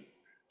interpretation.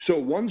 So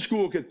one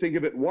school could think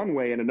of it one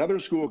way and another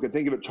school could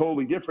think of it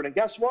totally different. And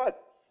guess what?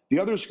 The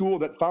other school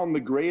that found the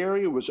gray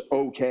area was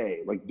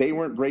okay. Like, they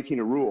weren't breaking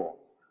a rule.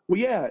 Well,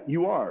 yeah,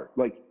 you are.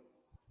 Like,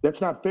 that's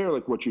not fair,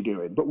 like, what you're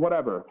doing, but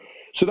whatever.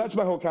 So that's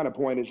my whole kind of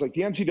point is, like,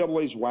 the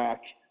NCAA's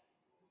whack.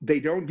 They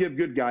don't give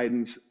good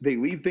guidance. They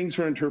leave things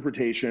for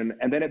interpretation.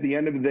 And then at the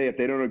end of the day, if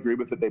they don't agree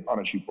with it, they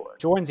punish you for it.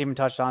 Jordan's even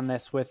touched on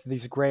this with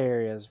these gray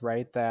areas,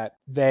 right? That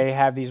they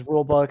have these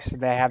rule books,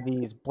 they have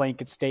these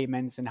blanket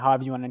statements, and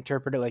however you want to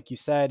interpret it, like you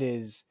said,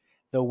 is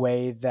the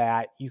way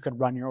that you could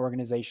run your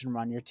organization,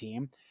 run your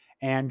team.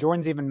 And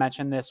Jordan's even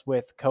mentioned this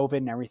with COVID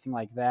and everything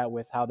like that,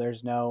 with how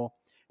there's no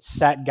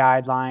set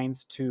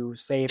guidelines to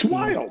safety,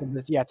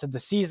 to the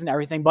season,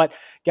 everything. But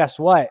guess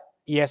what?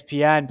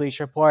 ESPN,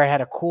 Bleacher Report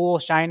had a cool,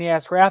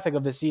 shiny-ass graphic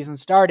of the season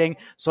starting,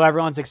 so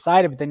everyone's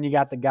excited. But then you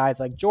got the guys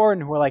like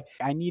Jordan who are like,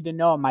 I need to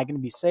know, am I going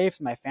to be safe?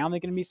 Is my family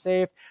going to be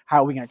safe?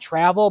 How are we going to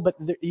travel? But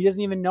he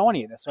doesn't even know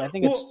any of this. So I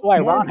think it's so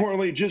ironic. More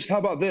importantly, just how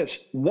about this?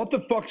 What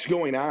the fuck's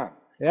going on?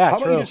 Yeah, how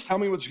about you just tell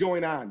me what's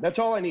going on? That's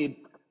all I need.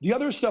 The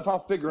other stuff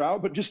I'll figure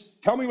out, but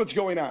just tell me what's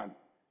going on.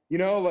 You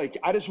know, like,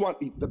 I just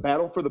want the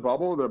battle for the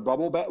bubble, the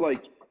bubble bet.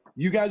 Like,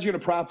 you guys are going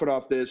to profit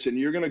off this, and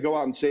you're going to go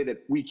out and say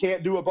that we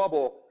can't do a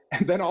bubble.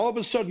 And then all of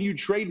a sudden you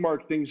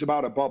trademark things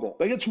about a bubble.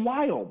 Like, it's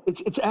wild.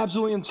 It's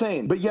absolutely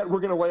insane. But yet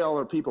we're going to lay all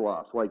our people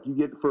off. Like, you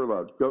get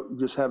furloughed. Go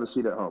just have a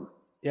seat at home.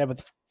 Yeah, but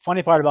the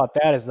funny part about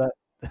that is that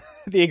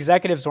the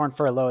executives weren't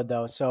furloughed,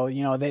 though. So,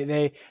 you know,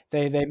 they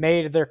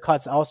made their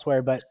cuts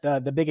elsewhere. But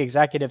the big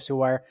executives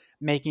who are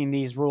making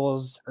these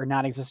rules or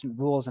non-existent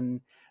rules and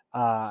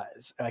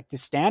like the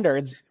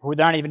standards, who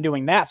they're not even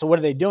doing that. So what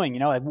are they doing? You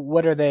know, like,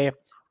 what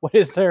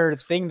is their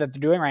thing that they're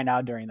doing right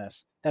now during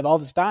this? They have all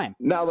this time.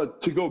 Now,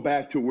 to go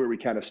back to where we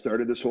kind of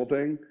started this whole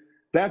thing,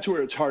 that's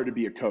where it's hard to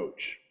be a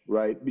coach,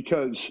 right?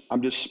 Because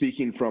I'm just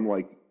speaking from,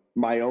 like,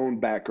 my own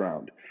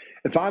background.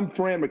 If I'm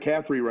Fran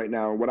McCaffrey right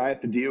now, what I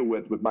have to deal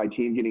with my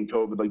team getting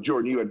COVID, like,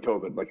 Jordan, you had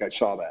COVID, like, I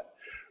saw that,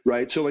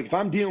 right? So, like, if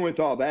I'm dealing with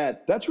all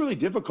that, that's really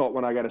difficult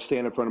when I got to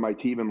stand in front of my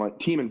team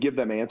and give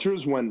them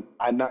answers when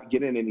I'm not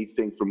getting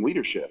anything from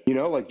leadership. You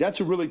know, like,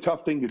 that's a really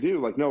tough thing to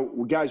do. Like,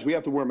 no, guys, we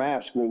have to wear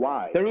masks. Well,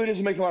 why? That really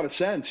doesn't make a lot of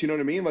sense. You know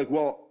what I mean? Like,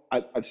 well,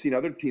 I've seen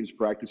other teams'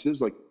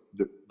 practices, like,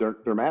 they're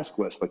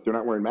maskless, like, they're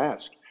not wearing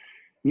masks.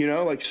 You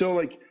know, like, so,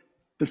 like,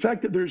 the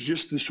fact that there's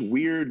just this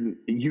weird,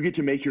 you get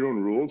to make your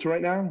own rules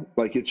right now,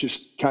 like, it's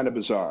just kind of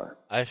bizarre.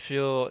 I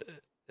feel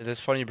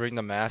it's funny you bring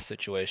the mask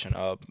situation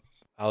up.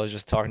 I was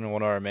just talking to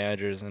one of our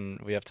managers, and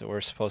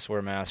we're supposed to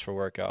wear masks for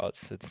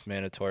workouts. It's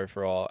mandatory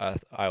for all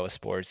Iowa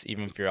sports,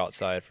 even if you're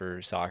outside for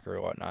soccer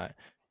or whatnot.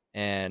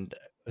 And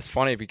it's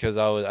funny because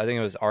I think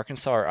it was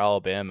Arkansas or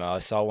Alabama. I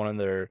saw one of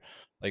their,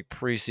 like,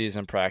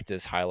 preseason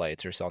practice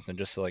highlights or something,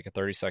 just like a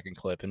 30-second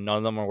clip, and none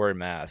of them are wearing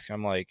masks.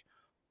 I'm like,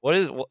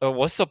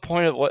 what's the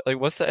point of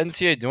what's the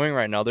NCAA doing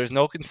right now? There's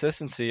no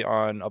consistency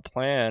on a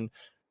plan.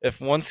 If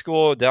one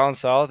school down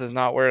south is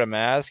not wearing a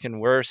mask and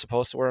we're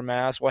supposed to wear a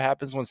mask, what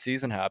happens when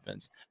season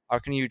happens? How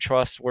can you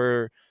trust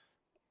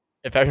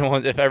if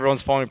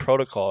everyone's following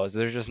protocols?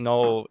 There's just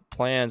no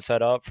plan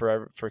set up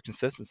for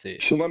consistency.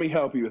 So let me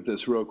help you with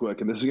this real quick,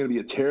 and this is going to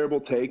be a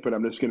terrible take, but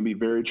I'm just going to be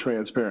very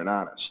transparent and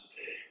honest.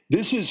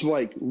 This is,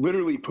 like,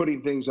 literally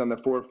putting things on the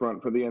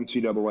forefront for the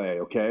NCAA,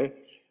 okay?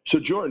 So,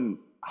 Jordan,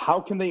 how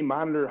can they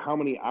monitor how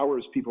many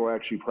hours people are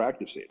actually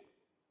practicing?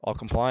 All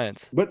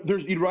compliance. But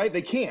you're right,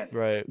 they can't.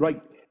 Right.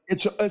 Like,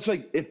 it's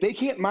like, if they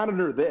can't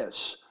monitor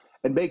this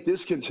and make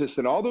this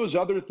consistent, all those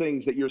other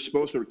things that you're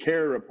supposed to,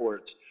 care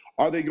reports,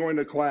 are they going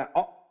to class?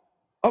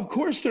 Of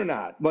course they're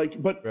not.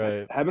 Like, but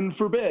right. Heaven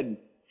forbid,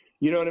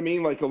 you know what I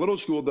mean? Like, a little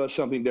school does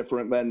something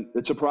different, then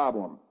it's a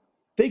problem.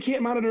 They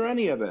can't monitor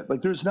any of it.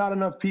 Like, there's not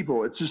enough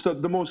people. It's just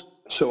the most.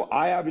 So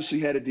I obviously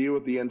had to deal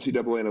with the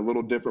NCAA in a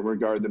little different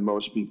regard than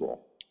most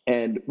people.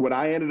 And what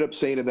I ended up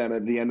saying to them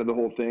at the end of the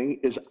whole thing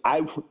is,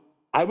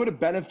 I would have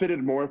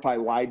benefited more if I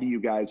lied to you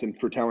guys and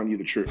for telling you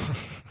the truth.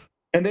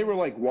 And they were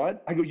like,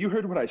 what? I go, you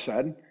heard what I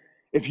said?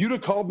 If you'd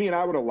have called me and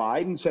I would have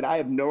lied and said, I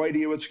have no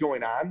idea what's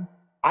going on,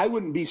 I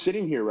wouldn't be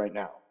sitting here right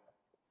now.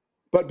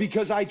 But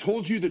because I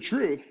told you the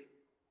truth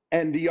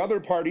and the other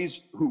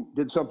parties who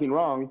did something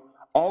wrong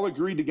all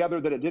agreed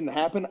together that it didn't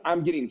happen,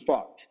 I'm getting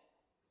fucked.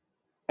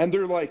 And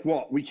they're like,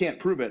 well, we can't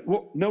prove it.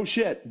 Well, no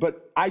shit,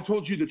 but I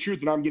told you the truth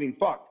and I'm getting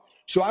fucked.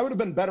 So I would have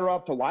been better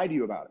off to lie to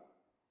you about it.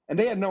 And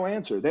they had no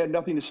answer. They had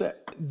nothing to say.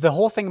 The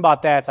whole thing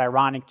about that's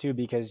ironic too,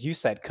 because you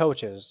said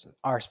coaches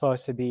are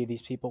supposed to be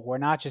these people who are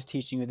not just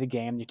teaching you the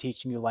game, they're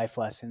teaching you life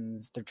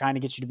lessons. They're trying to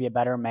get you to be a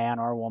better man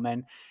or a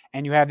woman.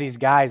 And you have these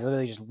guys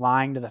literally just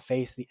lying to the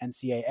face of the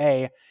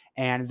NCAA,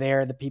 and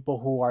they're the people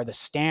who are the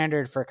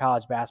standard for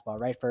college basketball,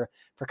 right? For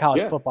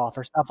college football,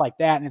 for stuff like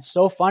that. And it's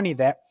so funny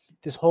that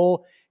this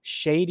whole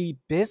shady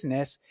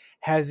business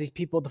has these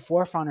people at the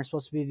forefront are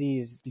supposed to be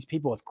these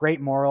people with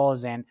great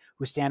morals and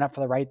who stand up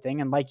for the right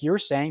thing. And like you're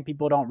saying,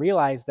 people don't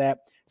realize that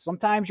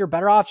sometimes you're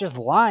better off just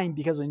lying,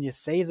 because when you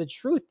say the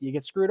truth, you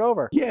get screwed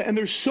over. Yeah, and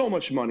there's so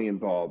much money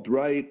involved,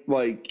 right?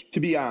 Like, to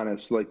be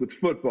honest, like with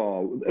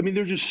football, I mean,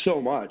 there's just so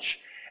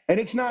much. And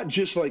it's not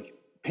just like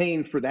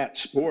paying for that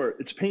sport,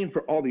 it's paying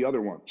for all the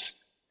other ones.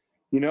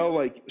 You know,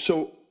 like,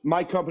 so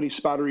my company,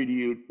 Spotter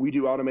EDU, we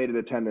do automated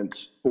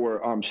attendance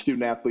for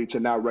student athletes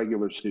and now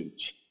regular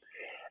students.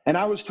 And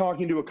I was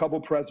talking to a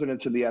couple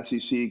presidents in the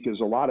SEC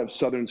because a lot of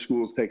Southern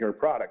schools take our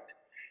product.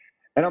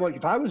 And I'm like,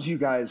 if I was you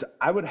guys,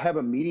 I would have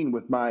a meeting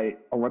with my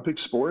Olympic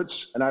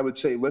sports and I would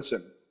say,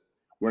 listen,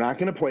 we're not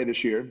going to play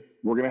this year.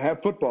 We're going to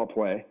have football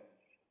play,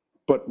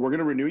 but we're going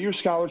to renew your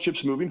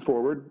scholarships moving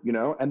forward, you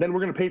know, and then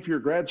we're going to pay for your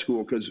grad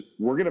school because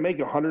we're going to make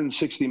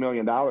 $160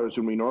 million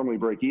when we normally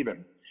break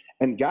even.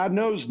 And God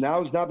knows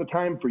now is not the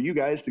time for you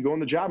guys to go in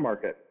the job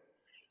market,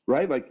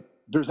 right? Like,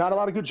 there's not a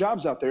lot of good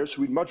jobs out there,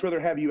 so we'd much rather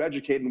have you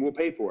educated and we'll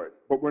pay for it,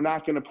 but we're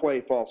not going to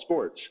play fall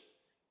sports.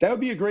 That would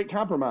be a great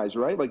compromise,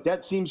 right? Like,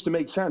 that seems to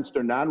make sense.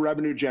 They're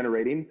non-revenue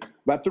generating.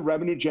 Let the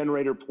revenue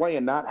generator play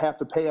and not have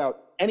to pay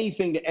out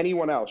anything to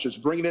anyone else.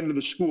 Just bring it into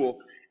the school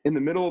in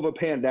the middle of a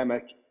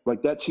pandemic.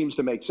 Like, that seems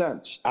to make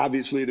sense.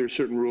 Obviously, there's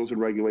certain rules and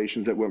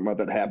regulations that wouldn't let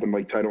that happen,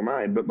 like Title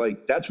IX, but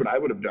like, that's what I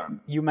would have done.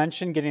 You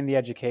mentioned getting the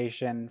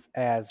education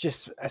as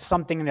just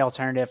something in the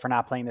alternative for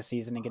not playing the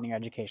season and getting your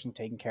education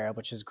taken care of,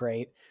 which is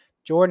great.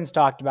 Jordan's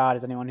talked about,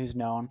 as anyone who's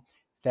known,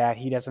 that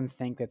he doesn't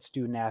think that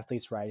student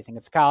athletes right. I think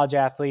it's a college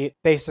athlete.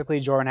 Basically,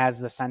 Jordan has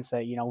the sense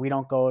that, you know, I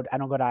don't go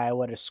to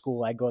Iowa to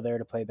school. I go there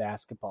to play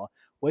basketball.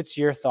 What's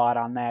your thought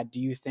on that?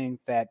 Do you think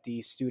that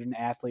the student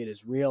athlete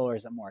is real, or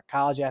is it more a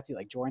college athlete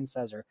like Jordan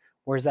says, or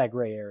where's that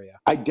gray area?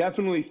 I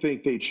definitely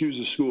think they choose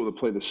a school to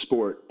play the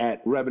sport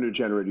at revenue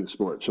generating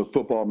sports. So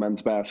football,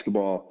 men's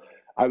basketball,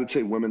 I would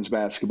say women's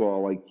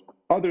basketball. Like,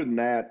 other than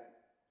that,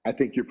 I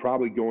think you're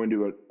probably going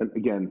to,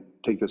 again,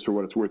 take this for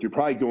what it's worth, you're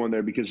probably going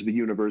there because of the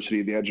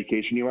university, the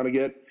education you want to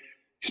get,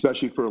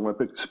 especially for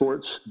Olympic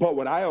sports. But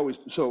one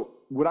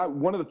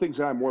of the things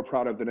that I'm more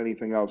proud of than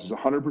anything else is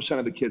 100%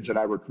 of the kids that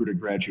I recruited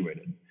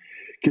graduated.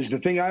 Because the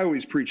thing I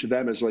always preach to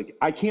them is, like,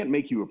 I can't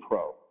make you a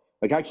pro.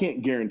 Like, I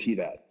can't guarantee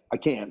that. I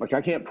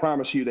can't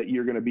promise you that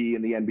you're going to be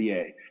in the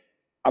NBA.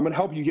 I'm going to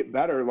help you get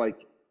better. Like,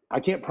 I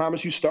can't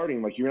promise you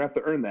starting. Like, you're going to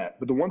have to earn that.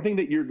 But the one thing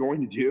that you're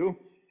going to do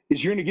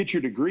is you're going to get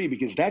your degree,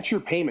 because that's your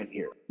payment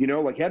here. You know,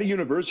 like at a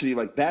university,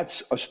 like,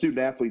 that's a student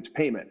athlete's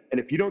payment. And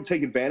if you don't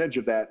take advantage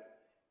of that,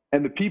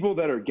 and the people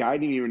that are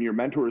guiding you and your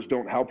mentors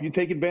don't help you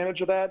take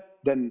advantage of that,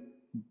 then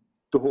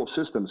the whole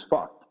system's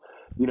fucked,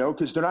 you know,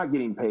 because they're not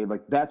getting paid.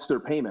 Like, that's their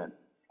payment.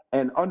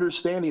 And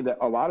understanding that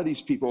a lot of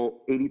these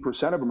people,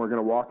 80% of them are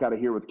going to walk out of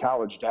here with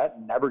college debt,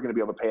 never going to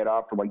be able to pay it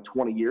off for like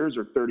 20 years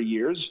or 30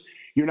 years.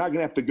 You're not going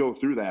to have to go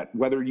through that,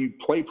 whether you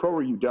play pro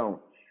or you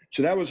don't.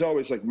 So that was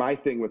always like my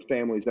thing with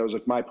families. That was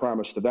like my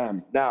promise to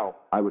them. Now,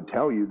 I would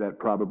tell you that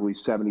probably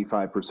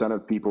 75%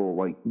 of people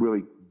like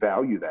really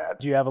value that.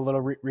 Do you have a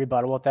little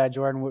rebuttal with that,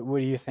 Jordan? What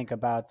do you think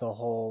about the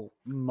whole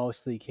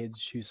mostly kids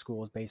choose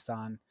schools based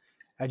on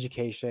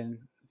education,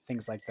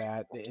 things like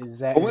that?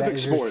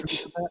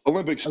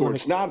 Olympic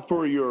sports, not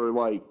for your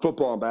like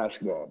football and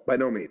basketball, by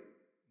no means.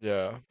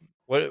 Yeah.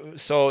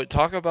 So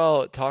talk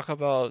about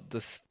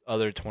this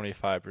other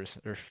 25%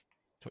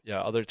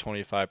 other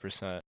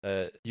 25%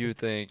 that you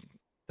think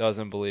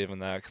doesn't believe in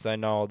that, because I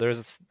know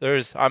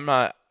I'm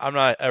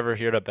not ever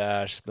here to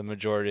bash the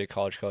majority of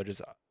college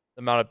coaches.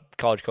 The amount of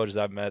college coaches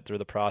I've met through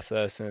the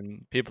process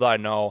and people that I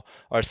know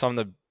are some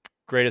of the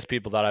greatest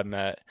people that I've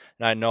met,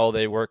 and I know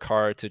they work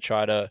hard to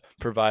try to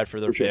provide for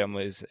their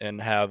families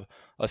and have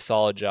a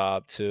solid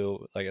job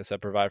to, like I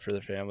said, provide for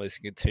their families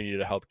and continue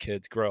to help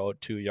kids grow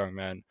to young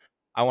men.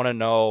 I want to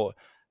know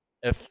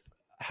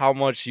how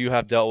much you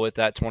have dealt with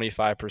that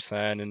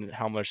 25% and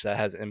how much that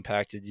has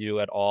impacted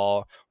you at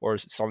all, or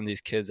some of these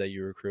kids that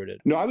you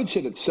recruited. No, I would say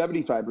that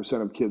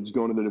 75% of kids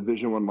going to the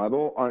Division I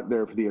level aren't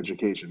there for the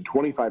education.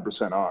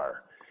 25%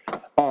 are.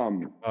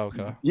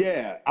 Okay.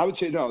 Yeah, I would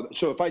say no.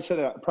 So if I said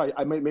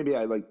that, maybe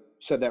I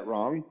said that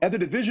wrong. At the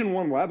Division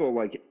I level,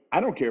 like, I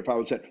don't care if I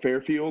was at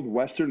Fairfield,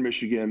 Western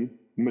Michigan,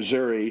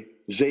 Missouri,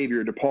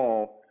 Xavier,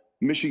 DePaul,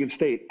 Michigan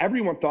State,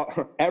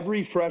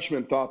 every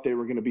freshman thought they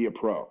were going to be a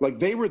pro. Like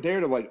they were there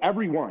to like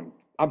everyone.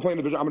 I'm playing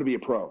the division. I'm going to be a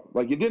pro.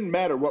 Like it didn't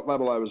matter what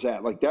level I was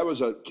at. Like that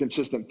was a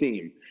consistent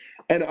theme.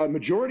 And a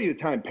majority of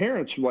the time,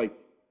 parents were like,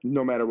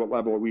 no matter what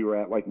level we were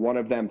at, like one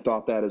of them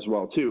thought that as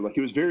well too. Like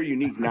it was very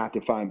unique not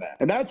to find that.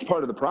 And that's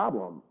part of the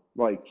problem.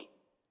 Like,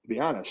 to be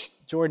honest.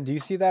 Jordan, do you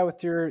see that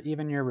with your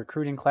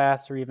recruiting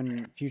class or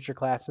even future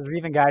classes or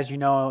even guys in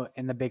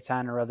the Big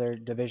Ten or other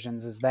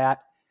divisions?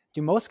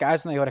 Do most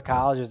guys when they go to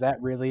college, is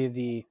that really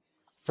the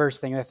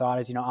first thing they thought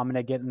is, I'm going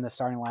to get in the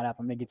starting lineup,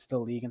 I'm going to get to the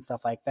league and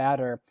stuff like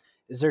that? Or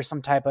is there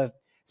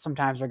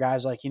sometimes where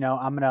guys are like, I'm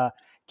going to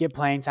get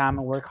playing time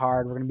and work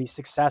hard, we're going to be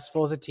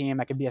successful as a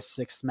team, I could be a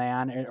sixth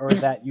man, or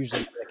is that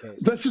usually the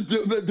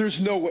case?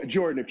 There's no way,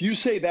 Jordan, if you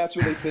say that's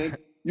what they think,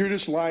 you're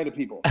just lying to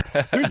people.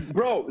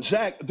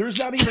 Zach, there's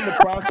not even the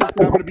process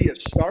that I'm going to be a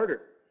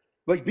starter.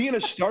 Like being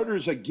a starter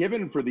is a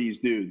given for these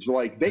dudes.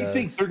 Like they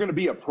think they're going to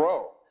be a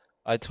pro.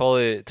 I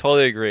totally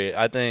agree.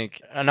 I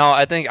think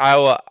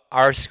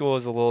our school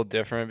is a little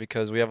different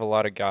because we have a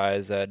lot of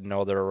guys that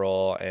know their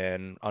role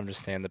and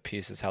understand the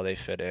pieces, how they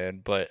fit in.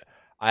 But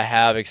I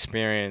have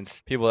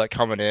experienced people that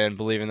coming in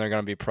believing they're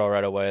going to be pro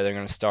right away, they're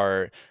going to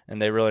start,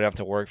 and they really don't have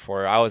to work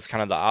for it. I was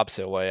kind of the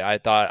opposite way. I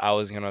thought I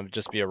was going to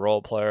just be a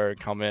role player and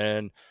come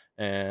in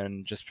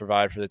and just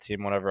provide for the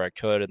team whenever I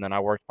could, and then I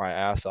worked my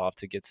ass off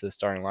to get to the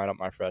starting lineup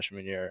my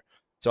freshman year.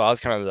 So I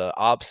was kind of the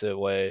opposite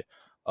way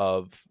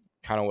of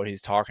kind of what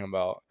he's talking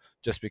about,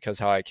 just because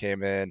how I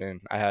came in and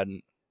I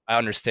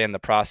understand the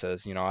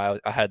process. I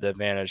had the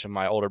advantage of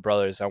my older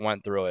brothers. I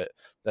went through it,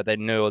 that they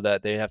knew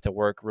that they have to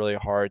work really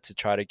hard to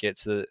try to get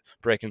to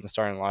break into the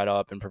starting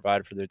lineup and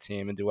provide for their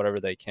team and do whatever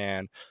they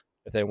can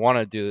if they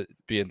want to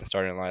be in the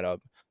starting lineup.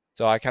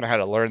 So I kind of had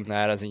to learn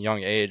that as a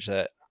young age,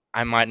 that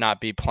I might not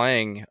be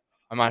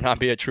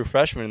a true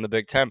freshman in the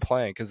Big Ten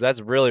playing, because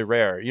that's really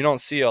rare. You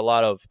don't see a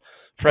lot of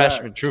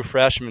true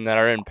freshmen that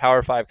are in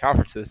Power 5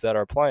 conferences that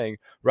are playing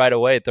right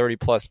away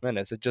 30-plus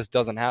minutes. It just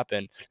doesn't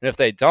happen. And if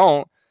they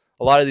don't,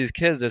 a lot of these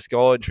kids just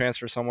go and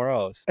transfer somewhere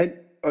else. And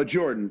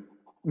Jordan,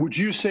 would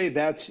you say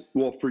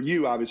for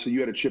you, obviously you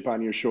had a chip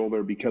on your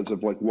shoulder because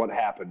of like what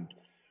happened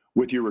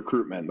with your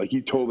recruitment. Like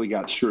you totally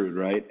got screwed,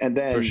 right? And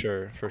then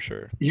For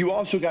sure. You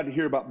also got to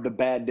hear about the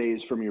bad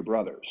days from your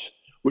brothers,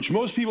 which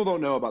most people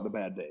don't know about the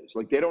bad days.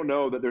 Like they don't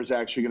know that there's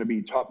actually going to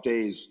be tough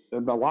days.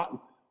 And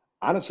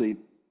honestly,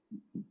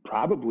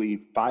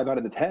 probably 5 out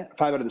of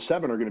the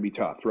 7 are going to be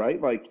tough,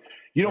 right? Like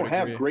you don't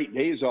have great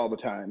days all the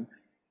time.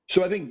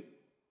 So I think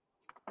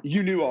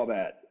you knew all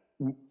that.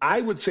 I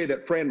would say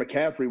that Fran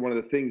McCaffrey, one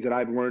of the things that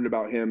I've learned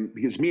about him,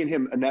 because me and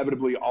him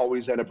inevitably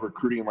always end up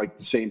recruiting like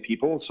the same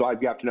people, so I've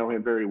got to know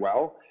him very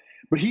well,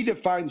 but he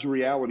defines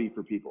reality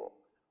for people,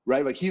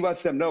 right? Like he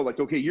lets them know, like,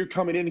 okay, you're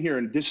coming in here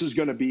and this is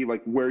going to be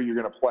like where you're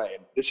going to play.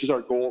 This is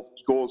our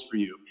goals for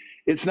you.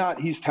 It's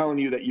not he's telling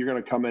you that you're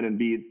going to come in and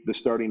be the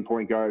starting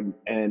point guard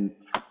and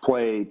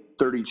play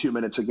 32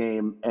 minutes a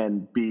game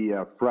and be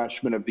a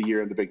freshman of the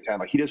year in the Big Ten.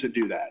 Like he doesn't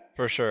do that.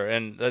 For sure.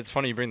 And that's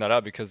funny you bring that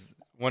up, because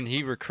when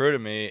he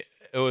recruited me,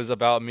 it was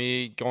about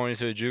me going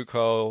to a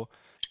JUCO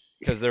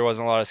because there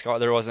wasn't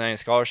any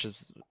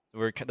scholarships. They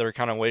were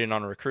kind of waiting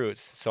on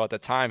recruits. So at the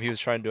time, he was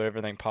trying to do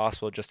everything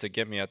possible just to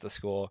get me at the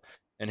school.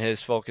 And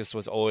his focus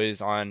was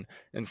always on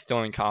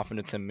instilling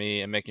confidence in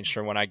me and making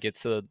sure when I get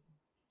to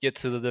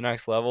the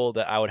next level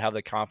that I would have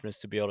the confidence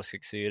to be able to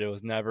succeed. It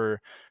was never,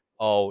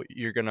 oh,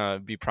 you're going to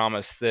be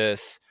promised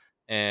this.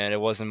 And it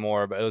was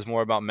more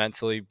about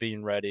mentally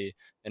being ready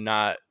and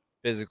not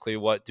physically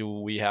what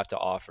do we have to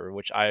offer,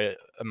 which I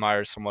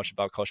admire so much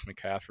about Coach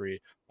McCaffrey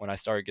when I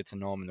started to get to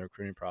know him in the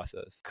recruiting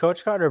process.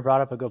 Coach Carter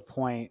brought up a good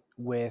point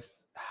with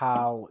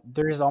how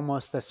there's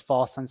almost this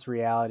false sense of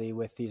reality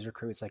with these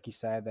recruits. Like you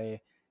said,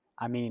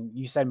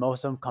 you said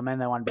most of them come in,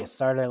 they want to be a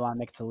starter, they want to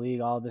make the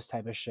league, all this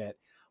type of shit.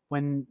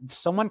 When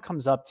someone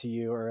comes up to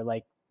you, or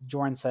like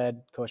Jordan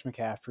said, Coach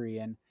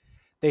McCaffrey, and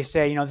they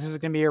say, this is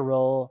going to be your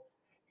role.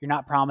 You're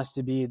not promised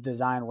to be the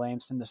Zion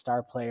Williamson, the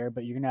star player,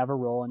 but you're going to have a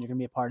role and you're going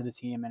to be a part of the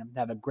team and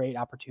have a great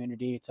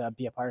opportunity to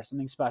be a part of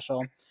something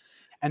special.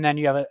 And then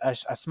you have a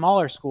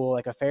smaller school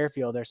like a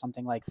Fairfield or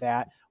something like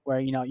that, where,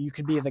 you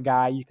could be the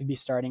guy, you could be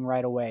starting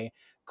right away.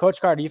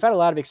 Coach Carter, you've had a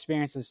lot of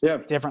experiences,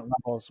 different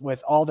levels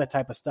with all that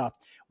type of stuff.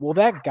 Will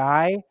that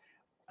guy,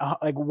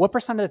 what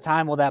 % of the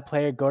time will that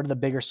player go to the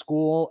bigger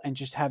school and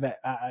just have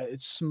a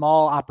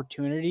small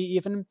opportunity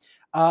even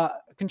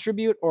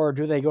contribute, or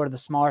do they go to the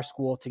smaller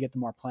school to get the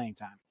more playing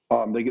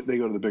time? They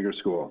go to the bigger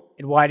school.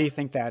 And why do you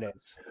think that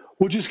is?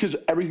 Well, just because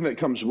everything that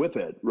comes with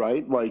it,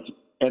 right? Like,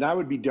 and I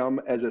would be dumb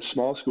as a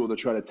small school to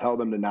try to tell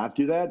them to not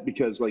do that,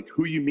 because like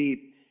who you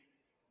meet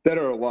that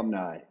are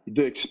alumni,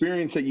 the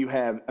experience that you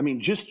have,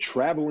 just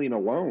traveling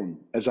alone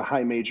as a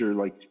high major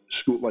like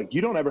school, like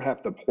you don't ever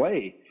have to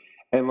play.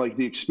 And like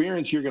the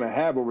experience you're going to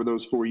have over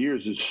those 4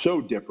 years is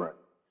so different.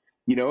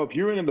 If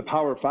you're in the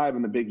Power 5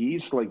 in the Big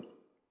East, like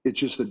it's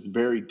just a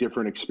very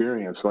different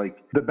experience. Like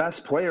the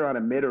best player on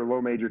a mid or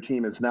low major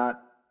team is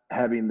not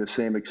having the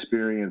same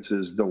experience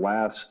as the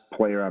last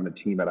player on the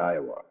team at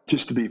Iowa,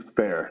 just to be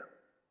fair.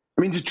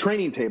 I mean, just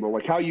training table,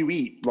 like how you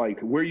eat, like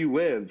where you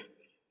live,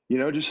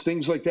 just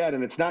things like that.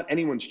 And it's not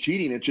anyone's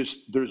cheating. It's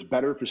just there's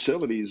better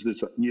facilities.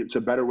 It's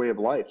a better way of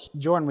life.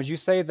 Jordan, would you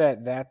say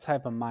that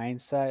type of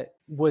mindset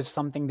was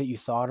something that you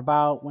thought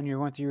about when you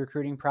went through your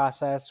recruiting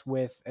process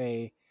with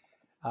a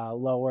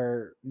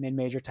lower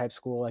mid-major type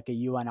school like a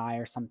UNI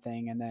or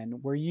something? And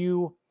then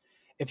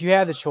if you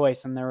had the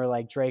choice and they were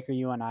like, Drake or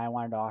UNI, I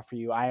wanted to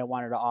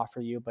offer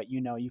you, but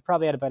you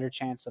probably had a better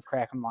chance of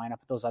cracking the lineup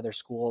at those other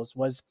schools.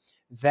 Was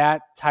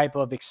that type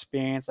of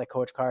experience like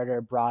Coach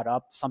Carter brought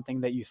up something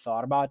that you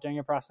thought about during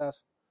your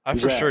process? I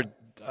for sure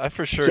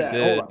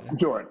did. Hold on.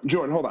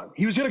 Jordan, hold on.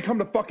 He was going to come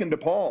to fucking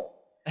DePaul.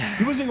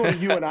 He wasn't going to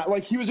UNI.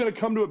 Like, he was going to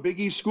come to a Big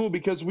East school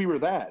because we were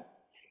that.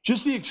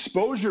 Just the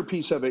exposure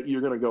piece of it,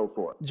 you're going to go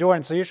for.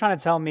 Jordan, so you're trying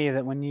to tell me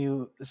that when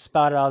you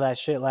spouted all that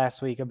shit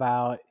last week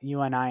about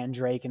UNI and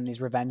Drake and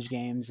these revenge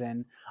games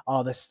and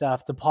all this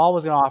stuff, DePaul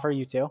was going to offer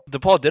you too?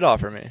 DePaul did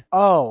offer me.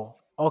 Oh,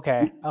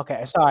 okay.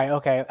 Sorry.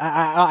 Okay.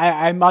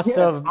 I must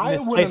have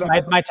misplaced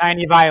my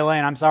tiny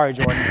violin. I'm sorry,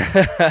 Jordan.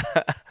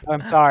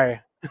 I'm sorry.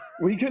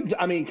 Well, he couldn't.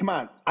 I mean, come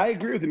on. I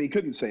agree with him. He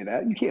couldn't say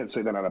that. You can't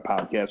say that on a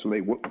podcast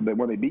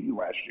when they beat you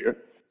last year.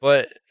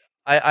 But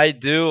I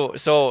do.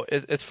 So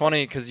it's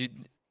funny because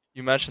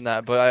you mentioned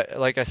that, but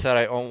like I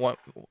said,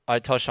 I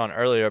touched on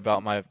earlier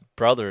about my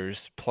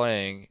brothers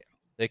playing.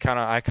 I kind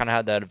of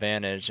had that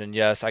advantage, and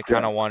yes, I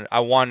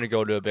wanted to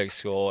go to a big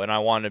school, and I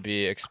wanted to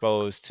be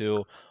exposed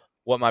to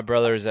what my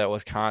brothers at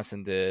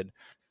Wisconsin did,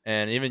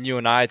 and even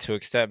UNI to an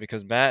extent,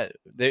 because Matt,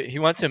 he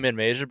went to a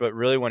mid-major, but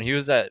really when he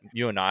was at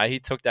UNI, he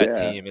took that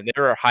team, and they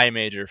were a high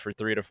major for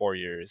 3 to 4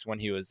 years when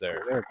he was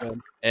there,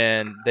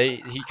 and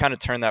he kind of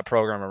turned that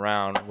program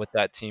around with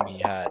that team he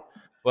had.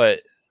 But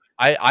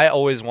I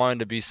always wanted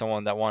to be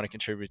someone that wanted to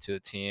contribute to the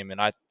team, and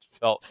I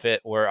felt fit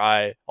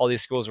where all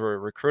these schools were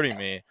recruiting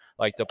me,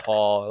 like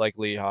DePaul, like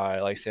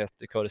Lehigh, like South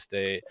Dakota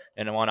State,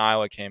 and then when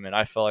Iowa came in,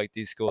 I felt like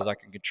these schools I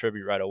could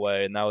contribute right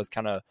away, and that was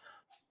kind of,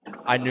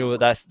 I knew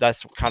that's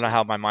kind of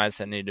how my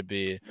mindset needed to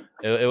be.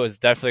 It was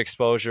definitely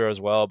exposure as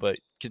well, but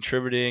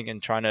contributing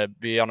and trying to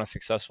be on a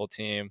successful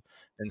team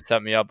and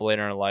set me up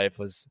later in life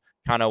was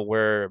kind of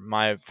where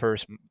my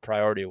first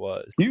priority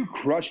was. You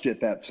crushed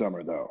it that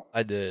summer, though.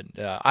 I did,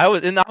 yeah. I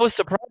was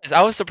surprised.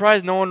 I was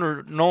surprised no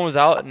one was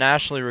out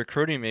nationally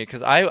recruiting me,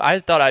 because I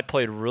thought I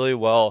played really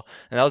well,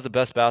 and that was the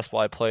best basketball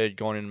I played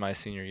going into my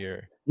senior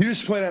year. You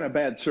just played on a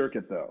bad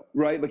circuit, though,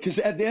 right? Like, because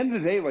at the end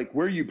of the day, like,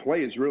 where you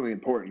play is really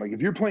important. Like,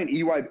 if you're playing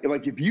EY,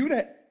 like, if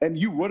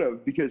you would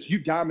have, because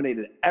you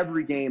dominated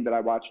every game that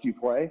I watched you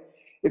play.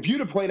 If you'd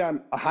have played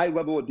on a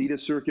high-level Adidas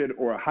circuit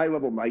or a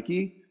high-level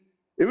Nike,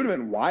 it would have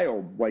been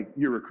wild, like,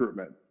 your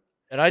recruitment.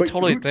 And I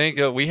totally think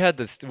we had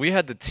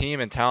the team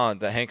and talent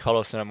that Hank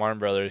Huddleston at Martin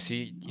Brothers.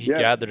 He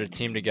gathered a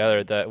team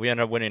together that we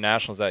ended up winning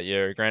nationals that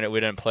year. Granted, we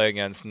didn't play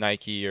against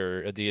Nike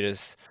or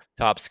Adidas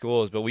top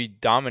schools, but we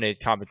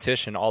dominated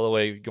competition all the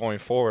way going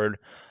forward.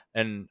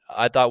 And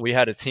I thought we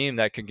had a team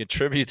that could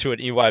contribute to an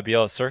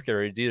EYBL circuit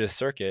or Adidas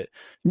circuit.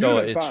 So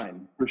it's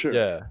fine, for sure.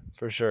 Yeah,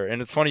 for sure.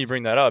 And it's funny you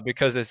bring that up,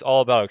 because it's all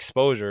about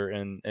exposure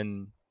and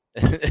in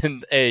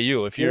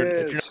AAU. If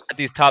you're not at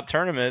these top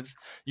tournaments,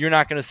 you're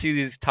not going to see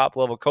these top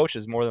level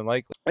coaches more than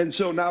likely. And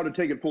so now to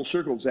take it full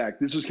circle, Zach,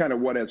 this is kind of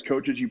what as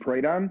coaches you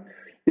prayed on,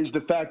 is the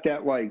fact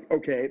that, like,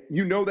 okay,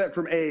 that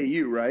from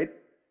AAU, right?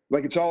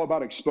 Like, it's all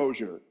about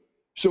exposure.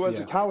 So as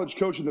a college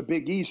coach in the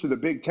Big East or the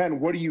Big Ten,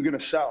 what are you going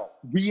to sell?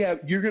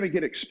 You're going to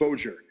get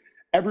exposure.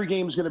 Every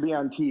game's going to be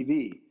on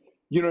TV.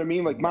 You know what I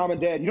mean? Like, mom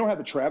and dad, you don't have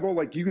to travel.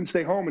 Like, you can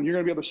stay home and you're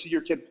going to be able to see your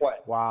kid play.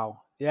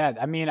 Wow. Yeah.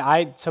 I mean,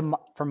 from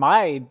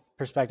my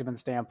perspective and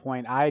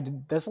standpoint,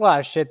 there's a lot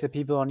of shit that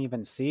people don't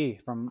even see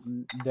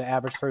from the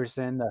average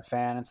person, the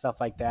fan and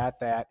stuff like that,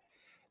 that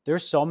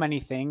there's so many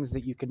things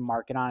that you could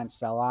market on and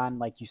sell on,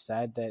 like you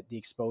said, that the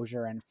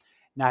exposure and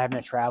not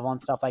having to travel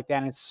and stuff like that.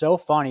 And it's so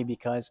funny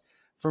because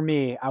for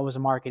me, I was a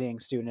marketing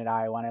student at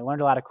Iowa and I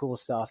learned a lot of cool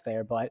stuff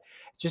there, but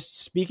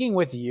just speaking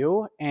with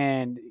you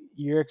and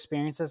your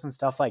experiences and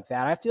stuff like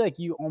that, I feel like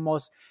you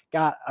almost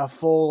got a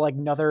full,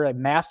 another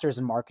master's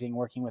in marketing,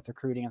 working with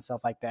recruiting and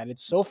stuff like that.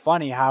 It's so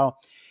funny how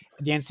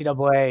the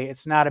NCAA,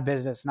 it's not a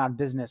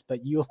business,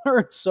 but you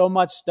learn so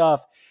much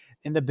stuff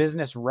in the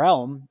business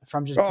realm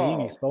from just being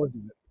exposed to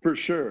it. For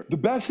sure. The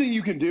best thing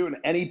you can do in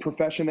any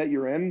profession that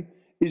you're in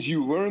is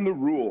you learn the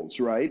rules,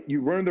 right?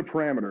 You learn the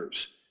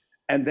parameters.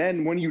 And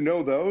then when you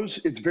know those,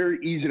 it's very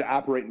easy to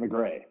operate in the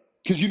gray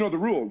because you know the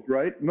rules,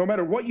 right? No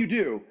matter what you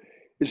do,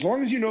 as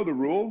long as you know the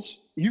rules,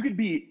 you could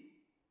be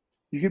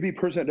a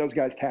person that does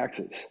guys'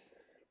 taxes,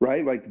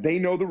 right? Like, they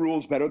know the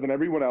rules better than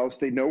everyone else.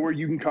 They know where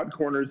you can cut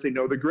corners. They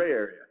know the gray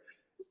area.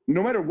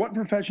 No matter what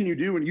profession you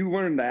do, when you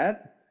learn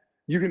that,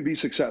 you can be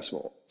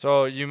successful.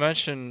 So you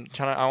mentioned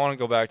I want to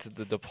go back to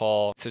the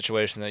DePaul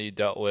situation that you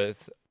dealt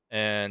with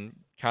and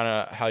kind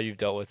of how you've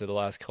dealt with it the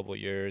last couple of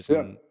years,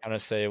 and kind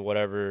of say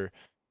whatever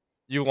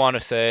you want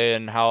to say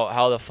and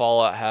how the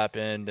fallout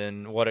happened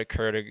and what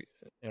occurred.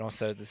 You don't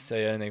say to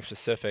say anything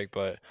specific,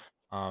 but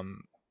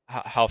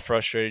how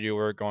frustrated you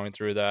were going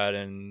through that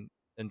and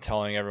and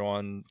telling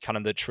everyone kind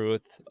of the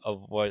truth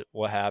of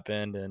what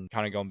happened and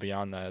kind of going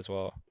beyond that as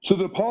well? So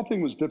the DePaul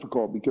thing was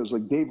difficult because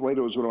like Dave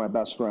Lato was one of my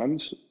best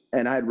friends,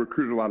 and I had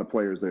recruited a lot of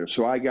players there.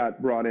 So I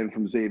got brought in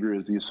from Xavier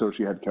as the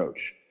associate head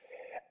coach.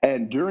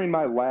 And during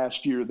my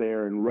last year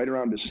there, and right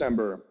around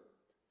December,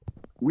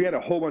 we had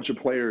a whole bunch of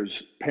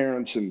players,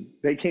 parents, and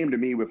they came to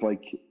me with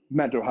like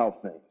mental health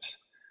things.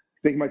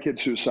 I think my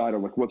kid's suicidal,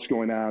 like what's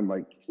going on?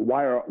 Like,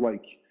 why are,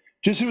 like,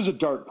 just, it was a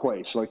dark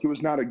place. Like, it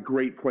was not a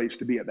great place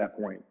to be at that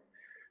point.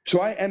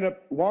 So I end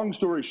up, long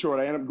story short,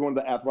 I end up going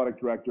to the athletic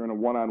director in a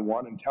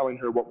one-on-one and telling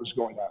her what was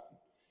going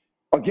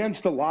on.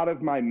 Against a lot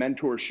of my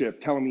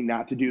mentorship telling me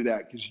not to do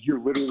that because you're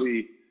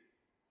literally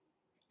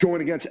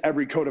going against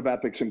every code of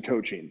ethics in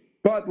coaching.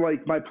 But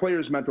like my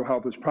players' mental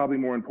health is probably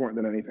more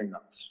important than anything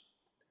else.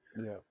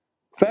 Yeah.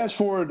 Fast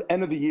forward,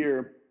 end of the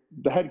year,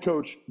 the head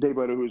coach, Dave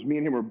Leto, who was me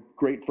and him were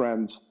great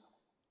friends,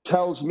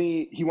 tells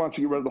me he wants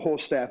to get rid of the whole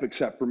staff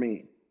except for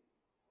me.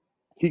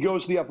 He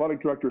goes to the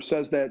athletic director,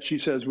 says that. She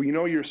says, well, you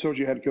know, your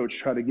associate head coach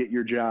tried to get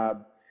your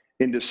job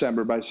in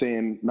December by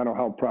saying mental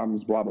health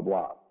problems, blah, blah,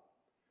 blah.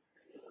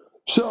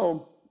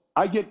 So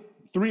I get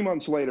 3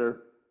 months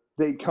later,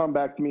 they come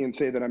back to me and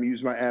say that I'm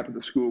using my app at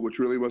the school, which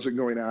really wasn't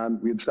going on.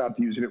 We had stopped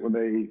using it when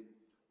they,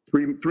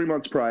 three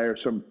months prior,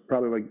 so I'm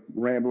probably like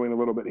rambling a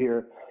little bit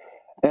here.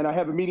 And I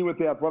have a meeting with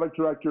the athletic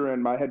director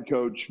and my head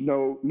coach,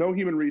 no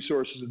human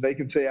resources, and they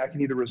can say I can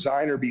either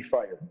resign or be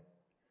fired.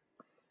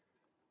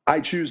 I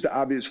choose to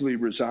obviously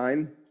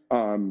resign.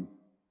 And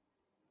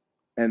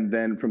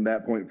then from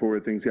that point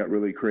forward, things got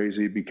really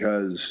crazy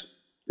because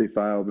they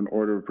filed an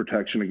order of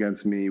protection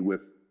against me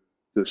with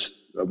this,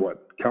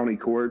 county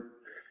court,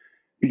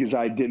 because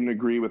I didn't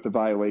agree with the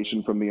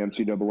violation from the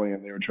NCAA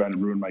and they were trying to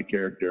ruin my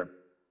character.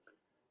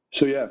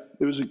 So yeah,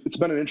 it's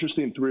been an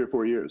interesting 3 or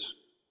 4 years.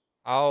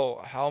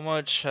 How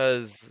much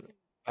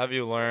have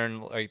you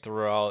learned like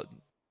throughout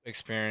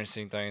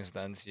experiencing things with the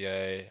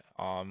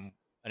NCAA?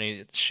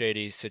 Any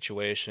shady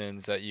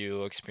situations that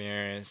you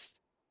experienced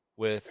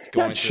with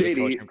going Not through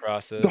shady. the coaching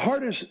process?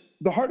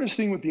 The hardest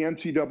thing with the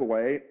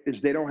NCAA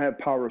is they don't have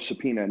power of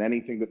subpoena in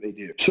anything that they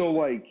do. So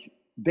like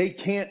they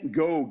can't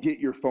go get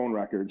your phone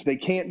records. They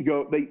can't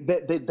go. They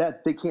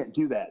can't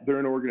do that. They're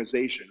an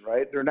organization,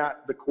 right? They're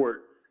not the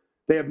court.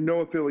 They have no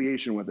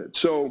affiliation with it.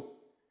 So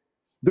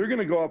they're going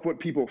to go off what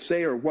people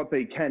say or what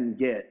they can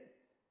get.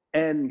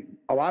 And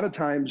a lot of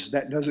times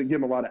that doesn't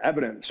give them a lot of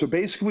evidence. So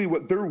basically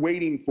what they're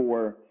waiting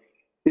for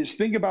is,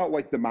 think about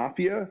like the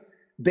mafia.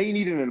 They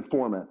need an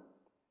informant.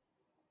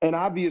 And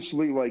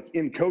obviously like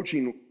in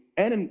coaching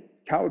and in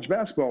college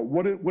basketball,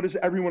 what does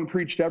everyone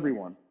preach to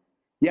everyone?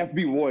 You have to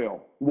be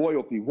loyal,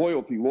 loyalty. You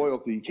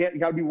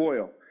got to be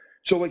loyal.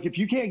 So like if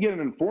you can't get an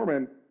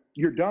informant,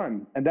 you're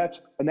done. And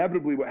that's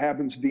inevitably what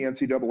happens to the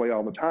NCAA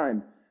all the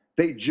time.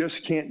 They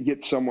just can't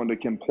get someone to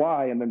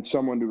comply and then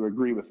someone to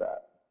agree with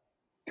that,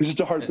 because it's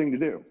a hard thing to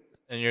do.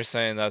 And you're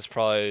saying that's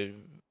probably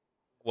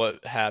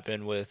what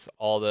happened with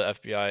all the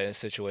FBI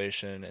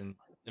situation and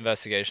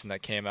investigation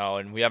that came out,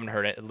 and we haven't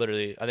heard it.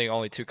 Literally, I think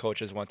only 2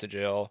 coaches went to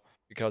jail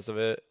because of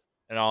it,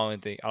 and I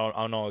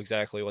don't know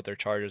exactly what their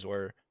charges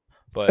were,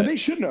 but and they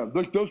shouldn't have.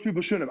 Like those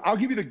people shouldn't have. I'll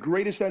give you the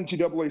greatest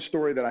NCAA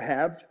story that I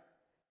have,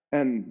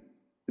 and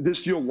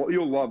this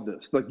you'll love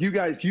this. Like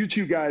you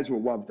 2 guys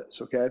will love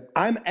this. Okay,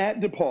 I'm at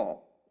DePaul,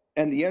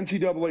 and the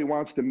NCAA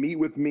wants to meet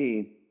with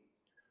me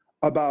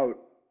about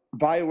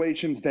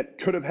violations that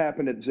could have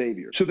happened at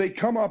Xavier. So they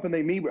come up and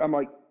they meet. I'm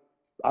like,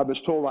 I was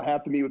told I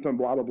have to meet with them,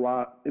 blah, blah,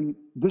 blah. And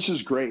this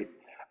is great.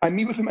 I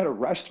meet with them at a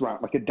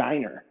restaurant, like a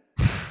diner.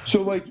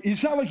 So like,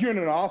 it's not like you're in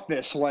an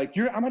office, like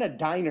I'm at a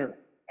diner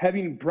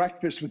having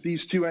breakfast with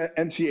these 2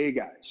 NCAA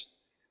guys.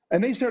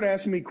 And they start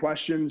asking me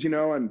questions,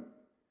 and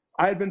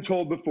I had been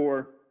told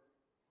before,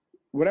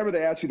 whatever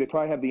they ask you, they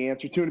probably have the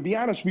answer to. And to be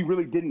honest, we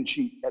really didn't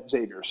cheat at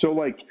Xavier. So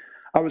like,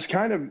 I was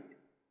kind of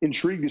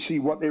intrigued to see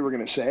what they were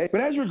going to say. But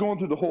as we're going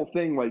through the whole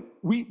thing, like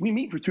we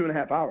meet for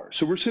 2.5 hours.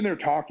 So we're sitting there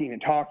talking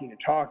and talking and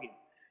talking.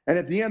 And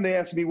at the end, they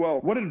asked me, well,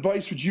 what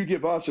advice would you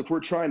give us if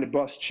we're trying to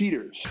bust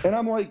cheaters? And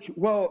I'm like,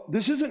 well,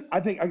 this isn't, I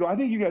think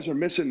you guys are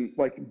missing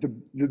like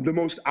the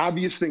most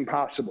obvious thing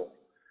possible.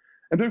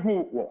 And they're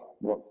like,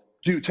 well,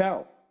 do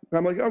tell. And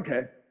I'm like,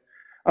 okay.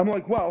 I'm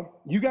like,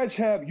 well, you guys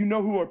have,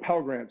 who are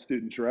Pell Grant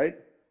students, right?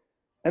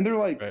 And they're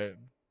like, right.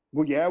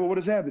 Well, yeah, well, what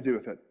does that have to do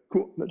with it?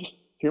 Cool. Now just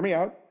hear me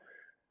out.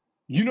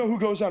 You know who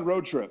goes on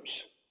road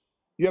trips?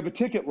 You have a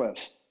ticket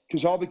list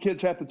because all the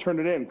kids have to turn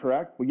it in,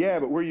 correct? Well, yeah,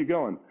 but where are you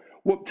going?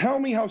 Well, tell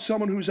me how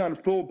someone who's on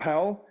full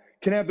Pell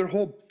can have their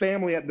whole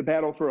family at the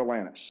Battle for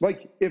Atlantis.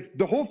 Like, if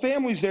the whole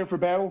family's there for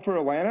Battle for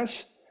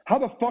Atlantis, how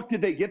the fuck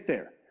did they get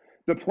there?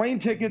 The plane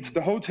tickets, the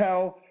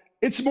hotel,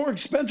 it's more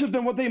expensive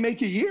than what they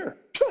make a year.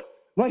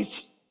 Like,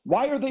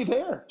 why are they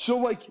there? So,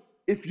 like,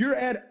 if you're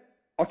at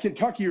a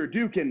Kentucky or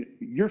Duke and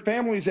your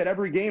family's at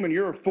every game and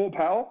you're a full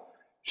Pell,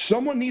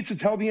 someone needs to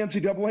tell the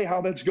NCAA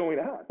how that's going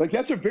on. Like,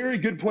 that's a very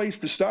good place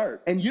to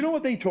start. And you know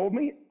what they told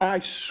me? I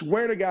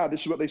swear to God,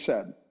 this is what they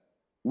said.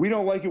 We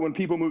don't like it when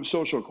people move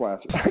social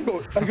classes. I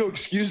go,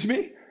 excuse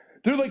me?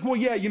 They're like, well,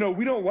 yeah,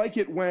 we don't like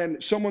it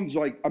when someone's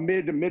like a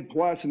mid to mid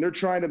plus and they're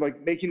trying to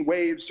like making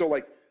waves. So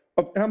like,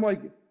 and I'm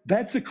like,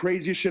 that's the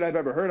craziest shit I've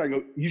ever heard. I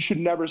go, you should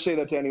never say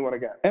that to anyone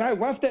again. And I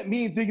left that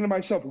meeting thinking to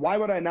myself, why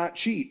would I not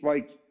cheat?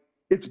 Like,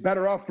 it's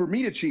better off for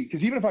me to cheat,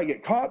 because even if I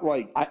get caught,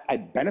 like I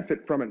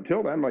benefit from it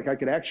until then. Like I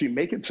could actually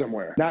make it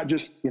somewhere, not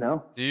just,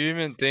 Do you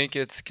even think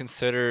it's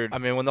considered? I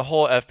mean, when the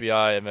whole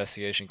FBI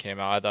investigation came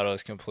out, I thought it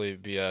was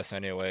complete BS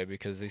anyway,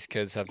 because these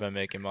kids have been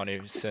making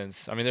money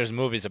since. I mean, there's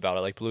movies about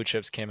it. Like Blue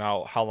Chips came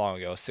out how long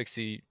ago?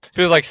 60.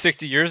 Feels like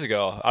 60 years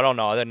ago. I don't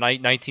know.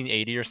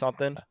 1980 or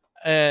something.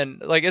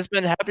 And like it's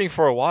been happening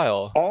for a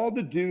while. All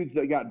the dudes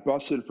that got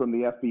busted from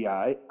the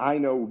FBI, I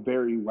know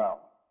very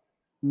well.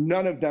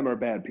 None of them are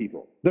bad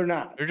people. They're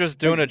not. They're just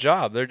doing a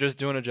job. They're just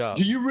doing a job.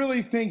 Do you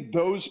really think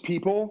those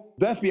people,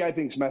 the FBI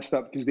thinks messed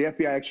up because the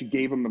FBI actually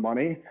gave them the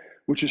money,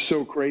 which is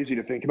so crazy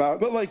to think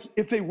about. But like,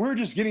 if they were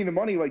just getting the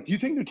money, like, do you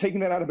think they're taking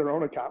that out of their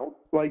own account?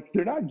 Like,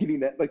 they're not getting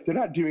that. Like, they're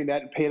not doing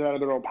that and paying it out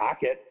of their own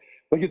pocket.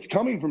 Like, it's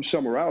coming from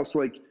somewhere else.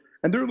 Like,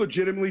 and they're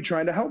legitimately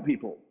trying to help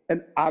people.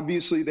 And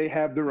obviously they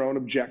have their own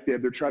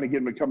objective. They're trying to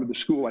get them to come to the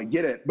school. I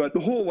get it. But the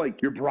whole, like,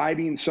 you're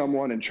bribing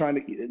someone and trying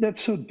to,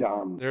 that's so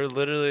dumb. They're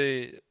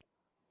literally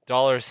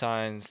dollar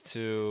signs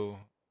to,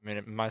 I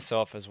mean,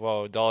 myself as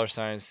well, dollar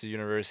signs to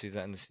universities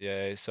and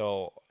NCAA.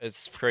 So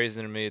it's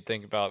crazy to me to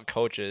think about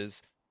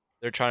coaches.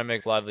 They're trying to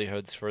make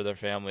livelihoods for their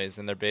families,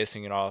 and they're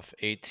basing it off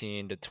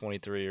 18 to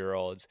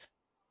 23-year-olds.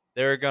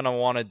 They're going to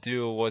want to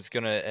do what's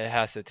it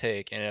has to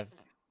take. And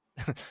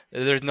if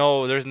there's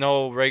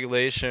no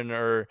regulation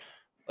or,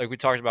 like we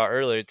talked about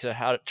earlier,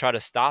 to try to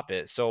stop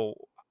it. So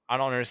I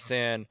don't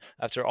understand,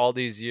 after all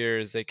these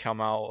years, they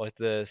come out with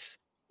this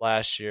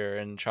last year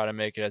and try to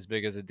make it as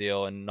big as a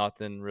deal, and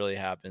nothing really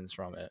happens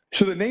from it.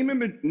 So the name,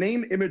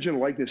 image, and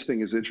likeness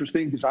thing is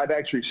interesting, because I've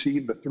actually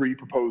seen the 3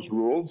 proposed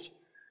rules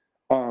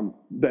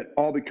that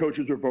all the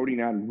coaches were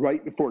voting on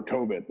right before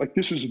COVID. Like,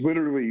 this was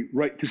literally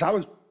right,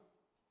 because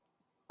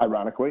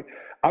ironically,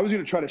 I was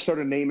going to try to start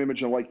a name,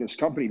 image, and likeness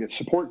company to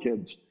support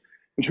kids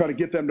and try to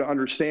get them to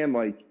understand,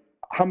 like,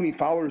 how many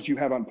followers you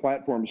have on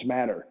platforms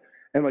matter.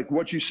 And like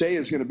what you say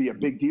is going to be a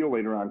big deal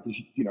later on,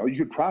 because you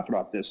could profit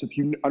off this if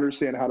you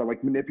understand how to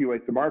like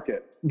manipulate the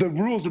market. The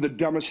rules are the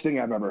dumbest thing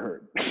I've ever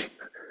heard.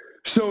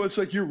 So it's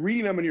like you're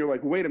reading them and you're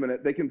like, wait a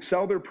minute, they can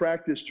sell their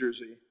practice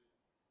jersey,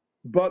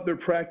 but their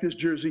practice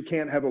jersey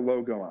can't have a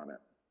logo on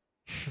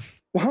it.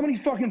 Well, how many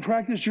fucking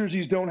practice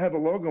jerseys don't have a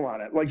logo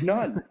on it? Like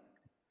none.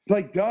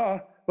 Like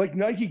duh. Like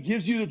Nike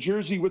gives you the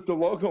jersey with the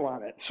logo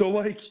on it. So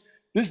like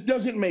this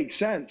doesn't make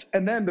sense.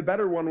 And then the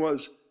better one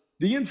was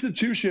the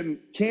institution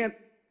can't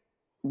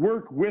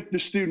work with the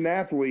student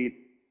athlete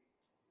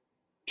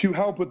to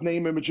help with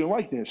name, image, and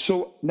likeness.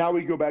 So now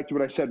we go back to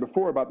what I said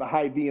before about the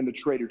Hy-Vee and the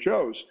Trader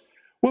Joe's.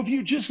 Well, if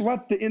you just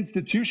let the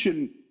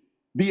institution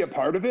be a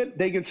part of it,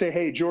 they can say,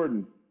 hey,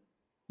 Jordan,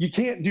 you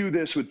can't do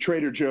this with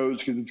Trader Joe's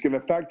because it's going to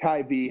affect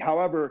Hy-Vee.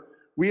 However,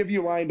 we have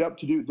you lined up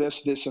to do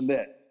this, this, and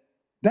that.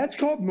 That's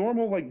called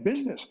normal like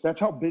business. That's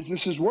how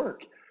businesses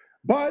work.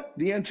 But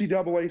the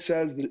NCAA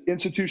says the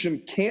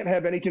institution can't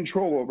have any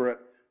control over it.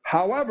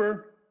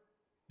 However,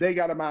 they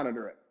got to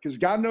monitor it, because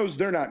God knows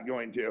they're not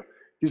going to,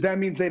 because that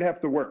means they'd have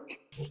to work.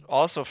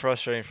 Also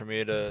frustrating for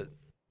me to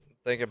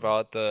think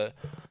about the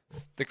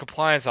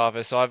compliance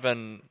office. So I've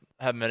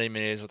had many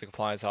meetings with the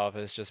compliance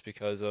office just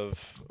because of,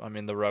 I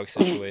mean, the rug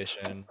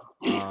situation,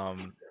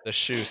 the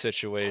shoe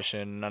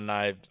situation, and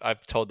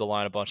I've told the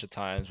line a bunch of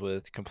times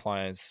with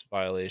compliance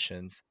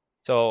violations.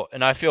 So,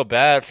 and I feel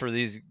bad for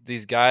these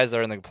guys that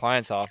are in the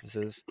compliance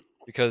offices,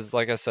 because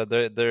like I said,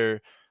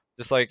 they're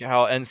just like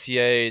how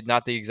NCAA,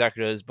 not the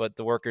executives, but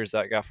the workers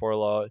that got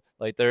furloughed,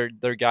 like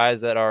they're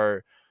guys that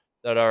are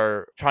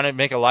trying to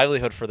make a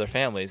livelihood for their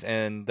families,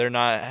 and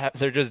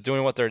they're just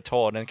doing what they're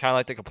told. And kind of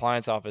like the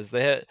compliance office,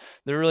 there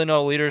really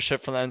no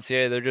leadership from the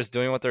NCAA. They're just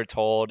doing what they're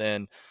told.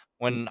 And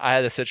when I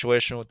had a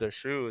situation with their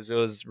shoes, it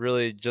was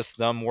really just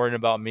them worrying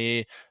about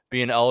me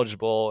being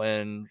eligible,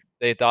 and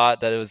they thought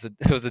that it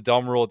was a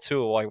dumb rule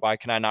too. Like, why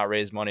can I not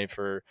raise money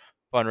for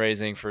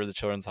fundraising for the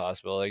Children's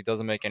Hospital? Like, it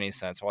doesn't make any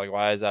sense. Like,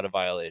 why is that a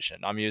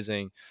violation?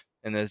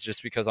 And it's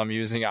just because I'm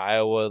using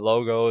Iowa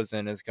logos,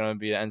 and it's going to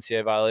be an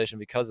NCAA violation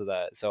because of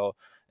that. So,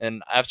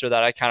 and after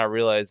that, I kind of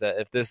realized that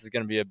if this is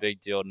going to be a big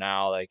deal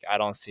now, like, I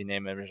don't see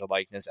name, image, or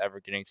likeness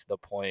ever getting to the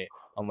point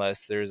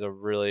unless there's a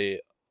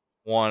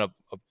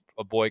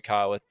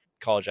boycott with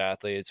college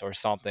athletes or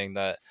something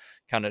that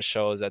kind of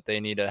shows that they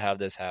need to have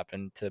this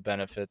happen to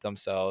benefit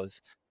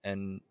themselves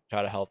and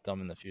try to help them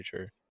in the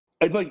future.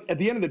 Like, at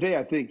the end of the day,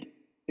 I think,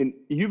 and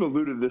you've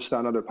alluded to this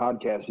on other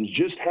podcasts, is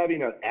just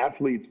having an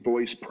athlete's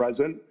voice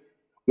present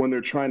when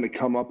they're trying to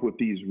come up with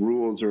these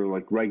rules or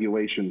like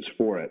regulations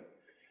for it.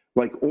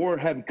 Like, or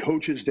have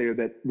coaches there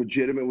that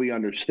legitimately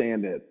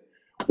understand it,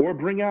 or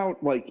bring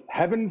out, like,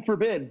 heaven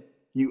forbid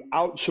you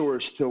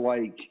outsource to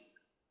like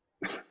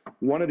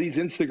one of these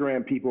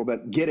Instagram people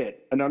that get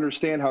it and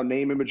understand how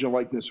name, image, and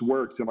likeness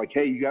works. And like,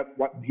 hey,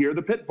 here are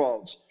the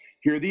pitfalls,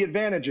 here are the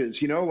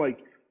advantages, like,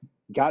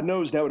 God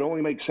knows that would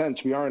only make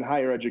sense. We are in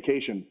higher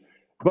education.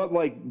 But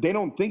like, they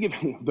don't think of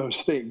any of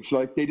those things.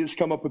 Like, they just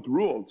come up with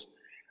rules.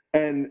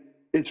 And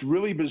it's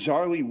really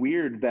bizarrely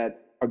weird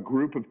that a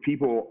group of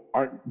people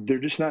they're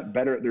just not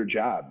better at their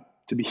job,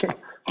 to be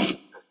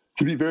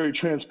to be very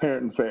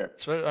transparent and fair.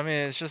 So, I mean,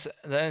 it's just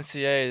the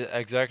NCAA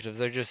executives.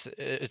 They're just.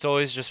 It's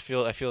always just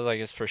I feel like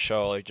it's for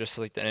show. Like just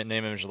like the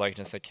name, image,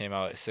 likeness that came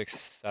out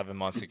 6-7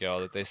 months ago.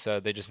 That they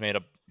said they just made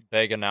a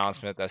big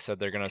announcement that said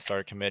they're gonna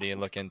start a committee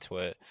and look into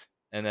it,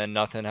 and then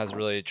nothing has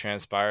really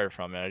transpired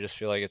from it. I just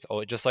feel like it's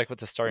always just like with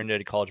the starting date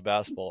of college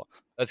basketball.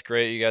 That's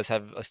great. You guys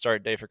have a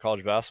start date for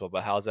college basketball,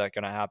 but how's that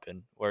gonna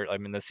happen? Where I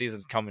mean, the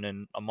season's coming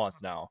in a month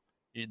now.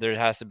 There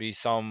has to be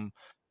some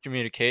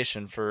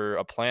communication for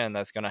a plan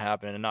that's going to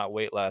happen and not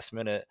wait last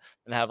minute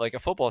and have like a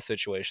football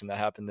situation that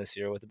happened this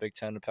year with the Big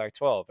Ten and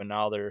Pac-12, and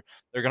now they're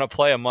going to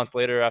play a month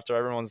later after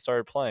everyone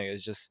started playing.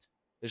 It's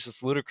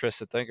just ludicrous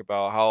to think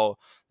about how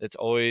it's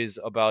always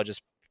about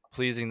just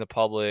pleasing the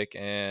public,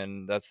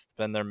 and that's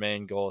been their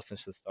main goal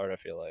since the start, I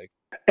feel like.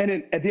 And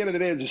at the end of the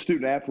day, as a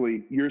student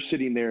athlete, you're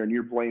sitting there and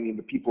you're blaming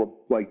the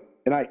people like,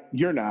 and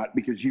you're not,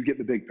 because you get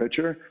the big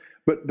picture.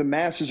 But the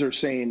masses are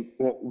saying,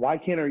 well, why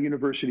can't our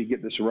university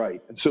get this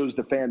right? And so is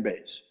the fan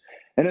base.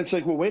 And it's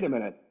like, well, wait a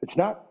minute. It's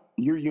not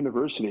your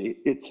university.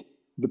 It's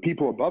the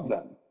people above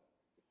them.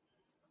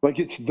 Like,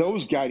 it's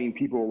those guiding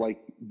people like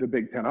the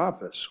Big Ten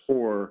office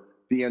or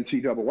the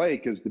NCAA,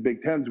 because the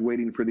Big Ten's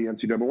waiting for the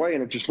NCAA.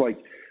 And it's just like,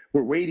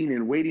 we're waiting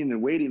and waiting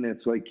and waiting. And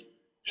it's like,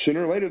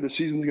 sooner or later, the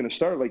season's going to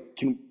start. Like,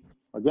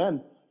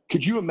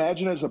 could you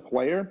imagine as a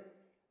player,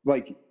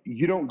 like,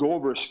 you don't go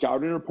over a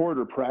scouting report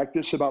or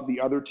practice about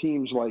the other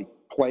team's like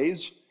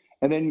plays,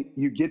 and then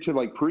you get to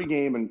like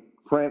pregame and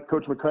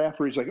Coach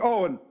McCaffrey's like,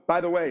 oh, and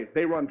by the way,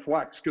 they run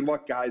flex. Good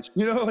luck, guys.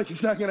 Like,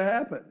 it's not going to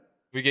happen.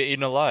 We get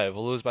eaten alive.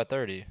 We'll lose by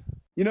 30.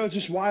 It's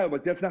just wild.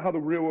 Like, that's not how the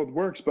real world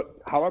works.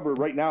 But however,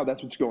 right now,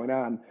 that's what's going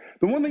on.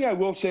 The one thing I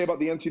will say about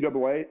the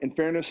NCAA, in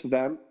fairness to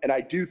them, and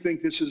I do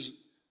think this is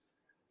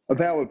a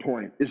valid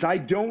point, is I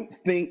don't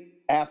think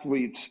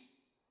athletes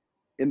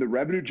in the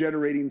revenue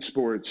generating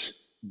sports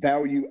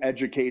value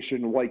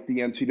education like the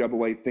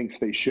NCAA thinks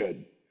they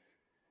should.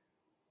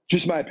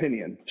 Just my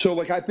opinion. So,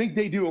 like, I think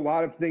they do a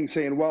lot of things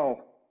saying,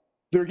 well,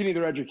 they're getting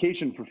their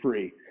education for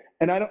free.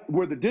 And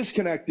where the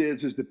disconnect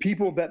is the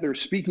people that they're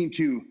speaking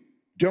to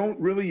don't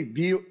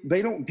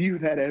view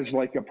that as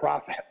like a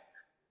profit.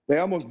 They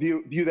almost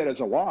view that as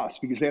a loss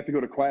because they have to go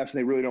to class and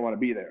they really don't want to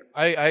be there.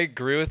 I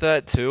agree with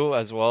that too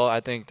as well. I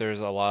think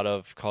there's a lot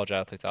of college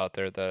athletes out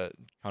there that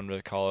come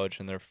to college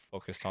and they're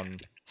focused on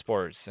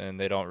sports and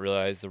they don't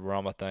realize the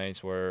realm of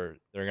things where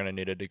they're going to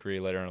need a degree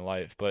later in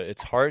life. But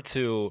it's hard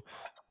to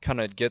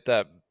kind of get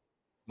that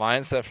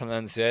mindset from the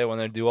NCAA when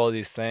they do all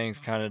these things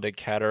kind of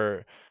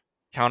to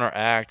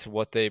counteract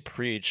what they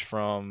preach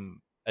from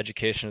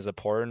education is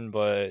important,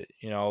 but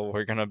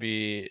we're going to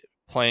be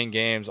playing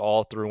games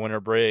all through winter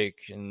break,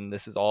 and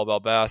this is all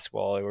about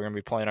basketball. Like, we're going to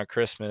be playing on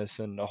Christmas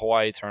and a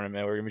Hawaii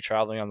tournament. We're going to be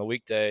traveling on the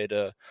weekday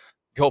to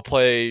go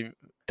play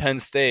Penn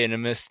State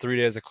and miss 3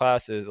 days of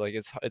classes. Like,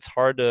 it's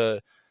hard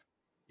to,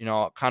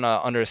 kind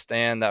of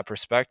understand that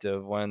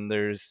perspective when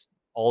there's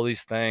all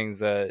these things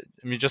that,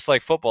 I mean, just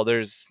like football,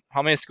 there's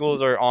how many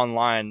schools are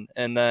online,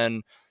 and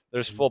then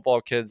there's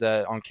football kids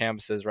on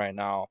campuses right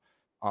now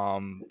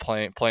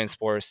playing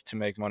sports to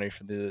make money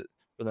for the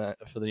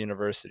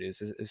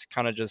universities. Is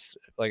kind of just,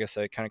 like I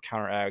said, kind of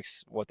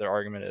counteracts what their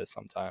argument is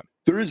sometimes.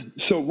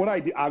 So what I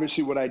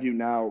do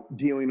now,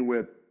 dealing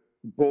with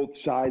both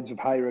sides of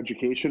higher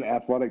education,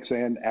 athletics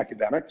and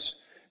academics,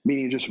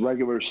 meaning just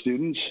regular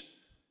students,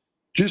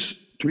 just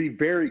to be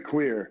very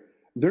clear,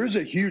 there's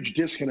a huge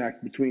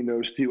disconnect between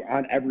those two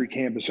on every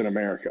campus in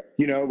America.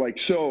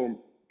 So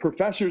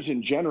professors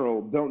in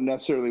general don't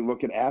necessarily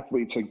look at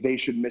athletes like they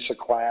should miss a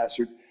class,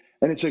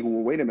 and it's like,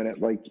 well, wait a minute,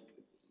 like,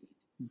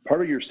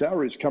 part of your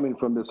salary is coming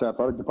from this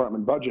athletic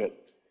department budget.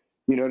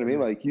 You know what I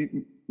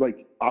mean?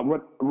 Like,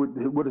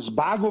 what has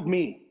boggled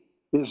me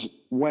is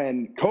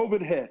when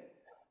COVID hit,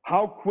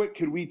 how quick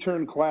could we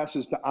turn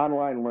classes to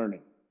online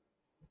learning?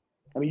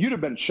 I mean, you'd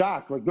have been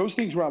shocked. Like, those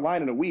things were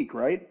online in a week,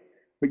 right?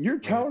 But you're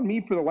telling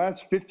me for the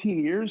last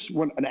 15 years,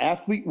 when an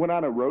athlete went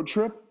on a road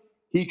trip,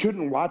 he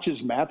couldn't watch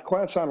his math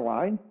class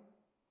online?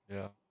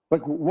 Yeah.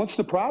 Like, what's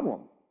the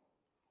problem?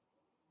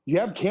 You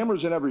have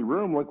cameras in every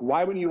room. Like,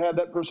 why wouldn't you have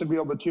that person be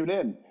able to tune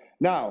in?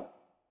 Now,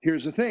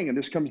 here's the thing, and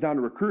this comes down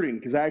to recruiting,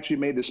 because I actually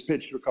made this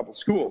pitch to a couple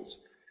schools.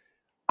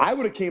 I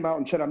would have came out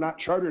and said, I'm not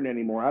chartering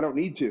anymore. I don't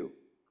need to.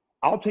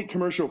 I'll take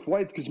commercial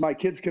flights because my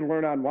kids can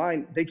learn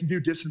online. They can do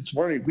distance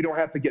learning. We don't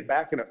have to get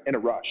back in a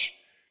rush.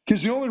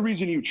 Because the only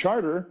reason you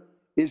charter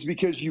is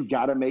because you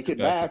got to make it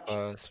back to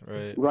class,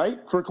 right,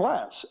 for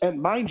class.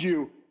 And mind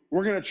you,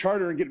 we're going to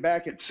charter and get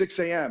back at 6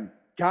 a.m.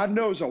 God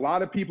knows a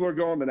lot of people are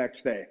going the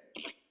next day.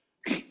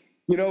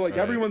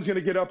 Everyone's going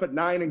to get up at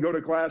 9 and go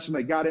to class and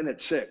they got in at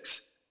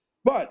 6.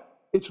 But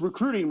it's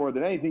recruiting more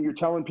than anything. You're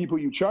telling people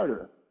you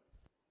charter.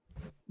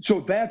 So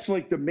that's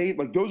like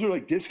those are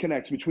like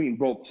disconnects between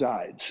both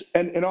sides.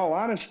 And in all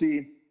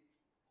honesty,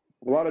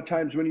 a lot of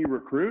times when you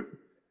recruit,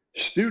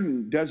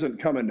 student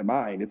doesn't come into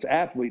mind. It's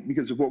athlete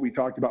because of what we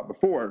talked about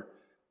before.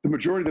 the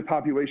majority of the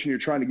population you're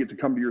trying to get to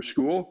come to your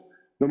school,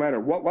 no matter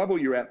what level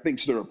you're at,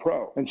 thinks they're a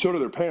pro, and so do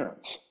their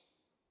parents.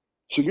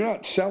 So you're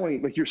not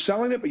selling, like you're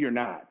selling it, but you're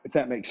not, if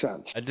that makes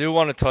sense. I do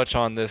want to touch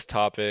on this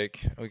topic.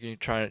 We can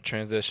try to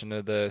transition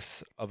to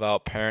this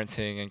about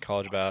parenting in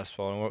college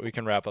basketball, and we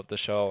can wrap up the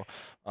show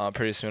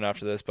pretty soon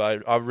after this.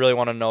 But I really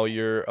want to know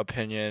your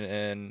opinion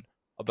and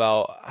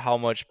about how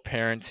much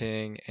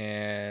parenting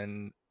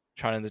and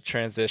trying to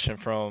transition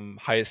from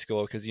high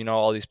school, because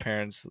all these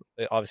parents,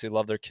 they obviously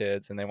love their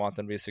kids and they want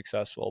them to be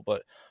successful,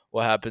 but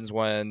what happens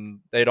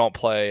when they don't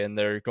play and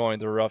they're going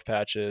through rough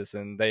patches,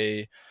 and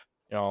they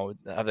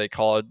have they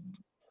called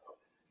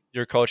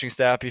your coaching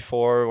staff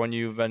before when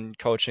you've been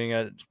coaching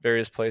at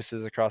various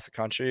places across the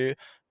country?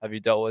 Have you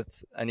dealt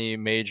with any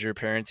major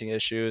parenting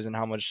issues, and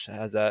how much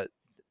has that,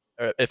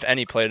 or if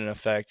any, played an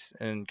effect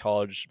in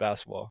college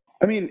basketball?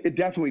 I mean, it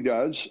definitely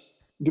does,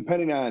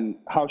 depending on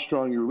how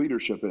strong your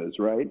leadership is,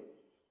 right?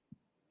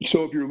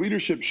 So if your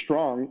leadership's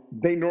strong,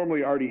 they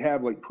normally already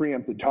have like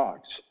preempted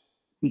talks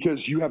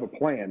because you have a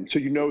plan. So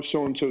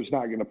so-and-so is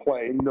not going to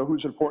play, and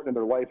who's important in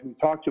their life, and you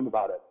talk to them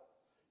about it.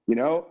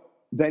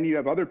 Then you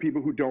have other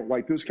people who don't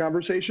like those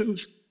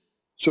conversations.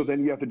 So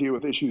then you have to deal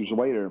with issues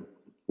later.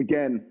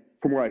 Again,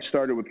 from where I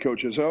started with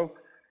Coach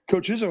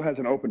Izzo has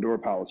an open door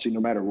policy no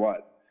matter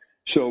what.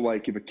 So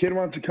like if a kid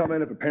wants to come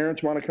in, if a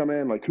parents want to come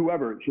in, like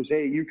whoever, just,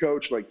 hey, you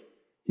coach, like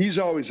he's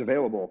always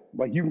available.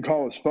 Like you can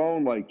call his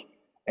phone,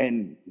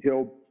 and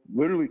he'll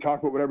literally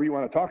talk about whatever you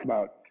want to talk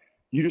about.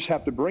 You just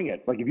have to bring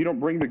it. Like if you don't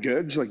bring the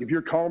goods, like if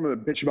you're calling him a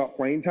bitch about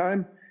playing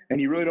time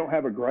and you really don't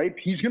have a gripe,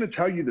 he's going to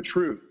tell you the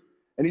truth,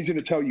 and he's going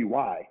to tell you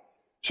why.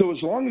 So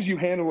as long as you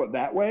handle it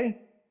that way,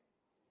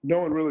 no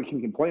one really can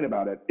complain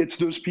about it. It's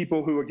those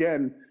people who,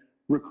 again,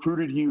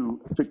 recruited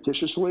you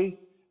fictitiously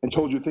and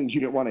told you things you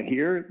didn't want to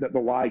hear that the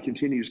lie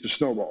continues to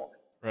snowball.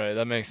 Right,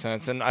 that makes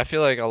sense. And I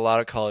feel like a lot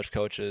of college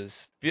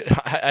coaches,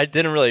 I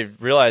didn't really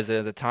realize it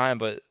at the time,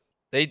 but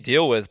they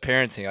deal with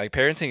parenting. Like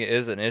parenting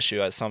is an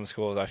issue at some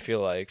schools, I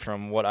feel like,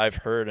 from what I've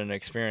heard and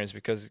experienced,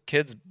 because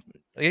kids,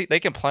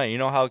 they complain. You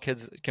know how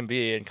kids can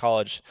be in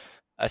college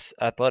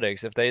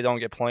athletics. If they don't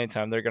get playing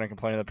time, they're going to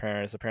complain to the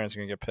parents. The parents are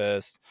going to get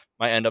pissed,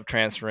 might end up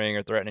transferring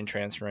or threatening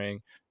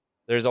transferring.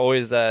 There's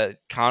always that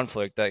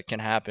conflict that can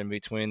happen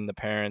between the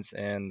parents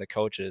and the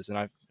coaches. And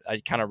I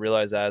kind of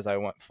realized that as I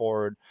went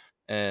forward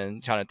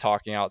and kind of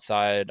talking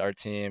outside our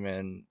team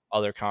and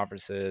other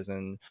conferences,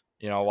 and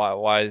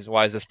why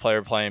is this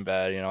player playing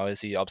bad?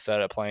 Is he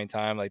upset at playing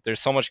time? Like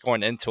there's so much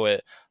going into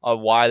it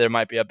of why there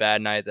might be a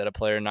bad night that a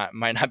player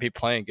might not be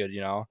playing good.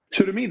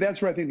 So to me,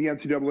 that's where I think the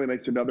NCAA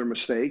makes another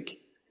mistake.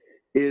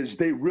 Is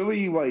they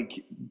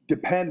really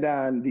depend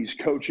on these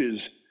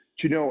coaches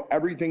to know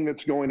everything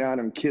that's going on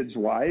in kids'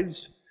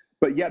 lives,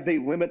 but yet they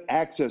limit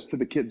access to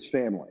the kid's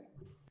family.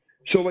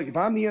 So if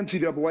I'm the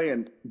NCAA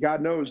and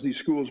God knows these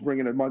schools bring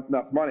in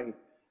enough money,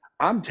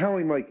 I'm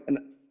telling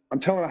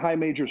a high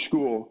major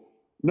school,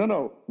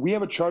 no, we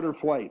have a charter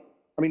flight.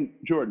 I mean,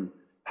 Jordan,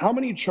 how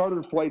many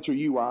charter flights are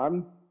you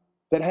on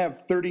that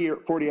have 30 or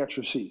 40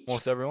 extra seats?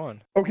 Most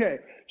everyone. Okay,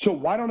 so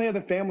why don't they have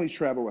the families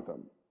travel with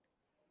them?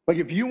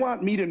 If you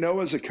want me to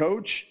know as a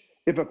coach,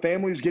 if a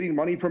family is getting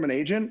money from an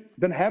agent,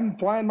 then have them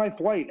fly on my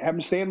flight, have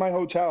them stay in my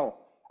hotel.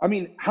 I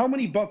mean, how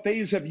many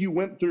buffets have you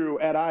went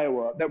through at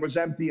Iowa that was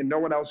empty and no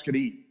one else could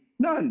eat?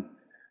 None.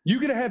 You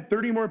could have had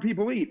 30 more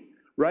people eat,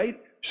 right?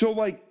 So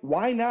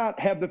why not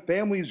have the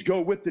families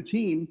go with the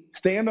team,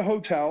 stay in the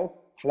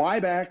hotel, fly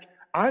back?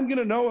 I'm going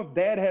to know if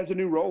dad has a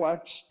new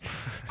Rolex.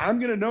 I'm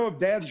going to know if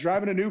dad's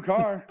driving a new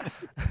car.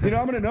 I'm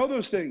going to know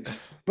those things.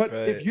 But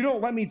right. If you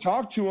don't let me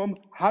talk to him,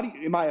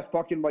 am I a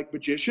fucking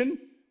magician?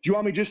 Do you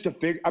want me just to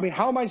figure? I mean,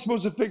 how am I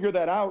supposed to figure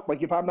that out?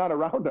 If I'm not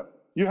around him,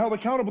 you're held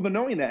accountable to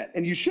knowing that,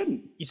 and you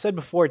shouldn't. You said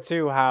before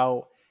too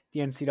how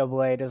the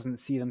NCAA doesn't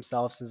see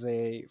themselves as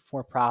a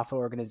for-profit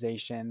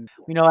organization.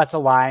 We know that's a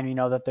lie, and we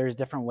know that there's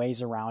different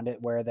ways around it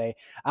where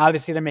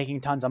they're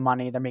making tons of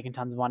money. They're making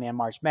tons of money on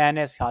March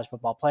Madness, college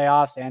football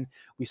playoffs, and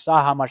we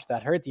saw how much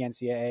that hurt the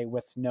NCAA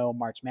with no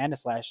March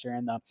Madness last year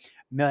and the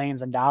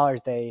millions of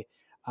dollars they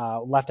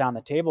left on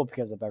the table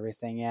because of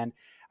everything. And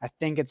I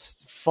think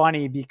it's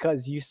funny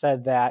because you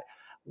said that,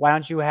 why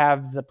don't you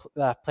have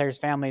the players'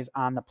 families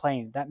on the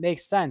plane? That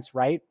makes sense,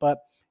 right? But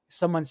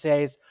someone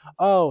says,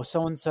 oh,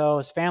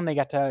 so-and-so's family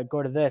got to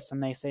go to this,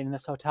 and they stayed in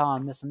this hotel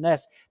and this and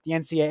this. The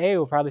NCAA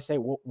will probably say,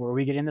 well, where are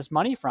we getting this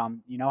money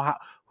from?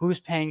 Who's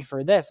paying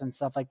for this and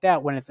stuff like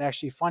that, when it's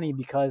actually funny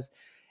because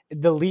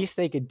the least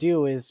they could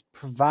do is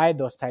provide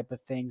those type of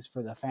things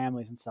for the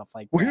families and stuff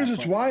like that. Well, here's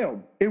what's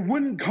wild. It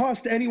wouldn't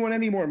cost anyone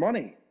any more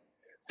money.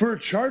 For a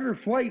charter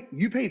flight,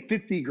 you pay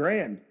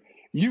 $50,000.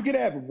 You could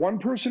have one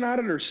person on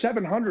it or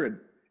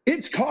 700.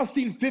 It's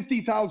costing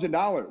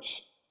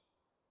 $50,000.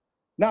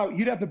 Now,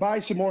 you'd have to buy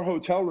some more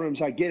hotel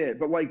rooms, I get it.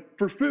 But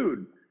for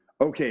food,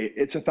 okay,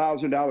 it's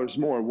 $1,000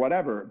 more,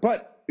 whatever.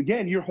 But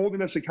again, you're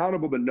holding us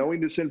accountable to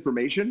knowing this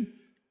information.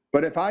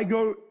 But if I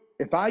go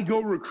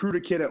recruit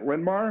a kid at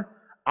Linn-Mar,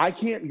 I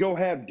can't go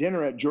have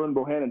dinner at Jordan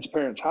Bohannon's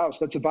parents' house.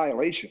 That's a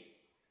violation.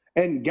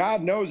 And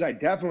God knows I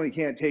definitely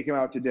can't take him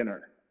out to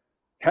dinner.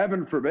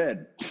 Heaven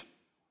forbid.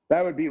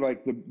 That would be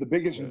like the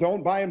biggest.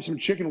 Don't buy him some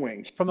chicken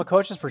wings. From a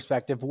coach's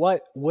perspective,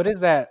 what is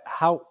that?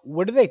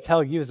 What do they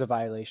tell you is a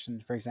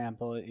violation? For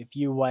example, if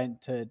you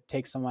went to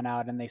take someone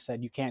out and they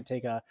said you can't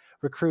take a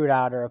recruit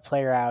out or a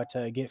player out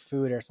to get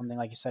food or something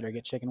like you said, or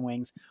get chicken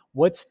wings,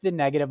 what's the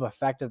negative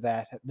effect of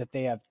that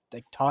they have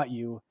taught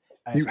you?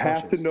 As you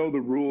coaches? have to know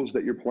the rules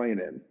that you're playing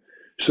in.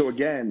 So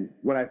again,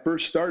 when I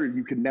first started,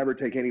 you could never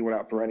take anyone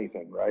out for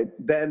anything, right?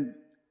 Then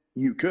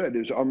you could.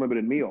 There's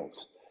unlimited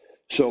meals.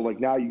 So like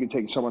now you can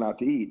take someone out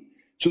to eat.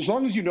 So as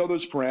long as you know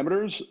those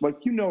parameters, like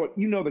you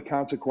know the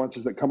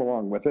consequences that come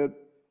along with it.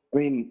 I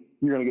mean,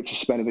 you're going to get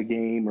suspended a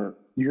game, or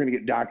you're going to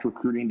get docked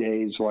recruiting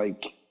days.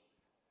 Like,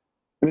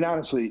 I mean,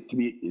 honestly, to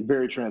be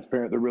very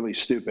transparent, they're really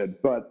stupid.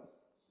 But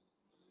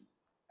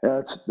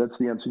that's the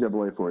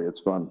NCAA for you. It's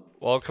fun.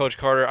 Well, Coach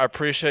Carter, I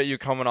appreciate you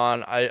coming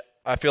on.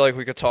 I feel like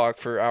we could talk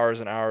for hours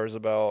and hours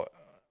about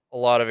a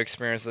lot of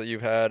experience that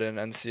you've had in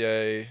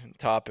NCAA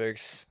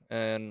topics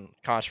and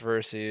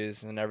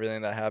controversies and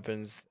everything that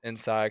happens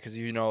inside, because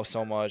you know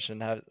so much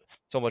and have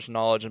so much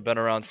knowledge and been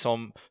around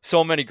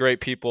so many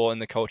great people in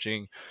the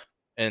coaching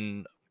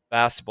in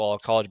basketball,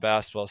 college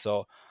basketball.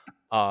 So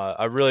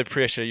I really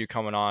appreciate you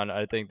coming on.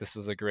 I think this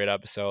was a great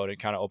episode. It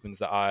kind of opens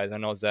the eyes. I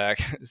know Zach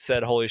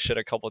said holy shit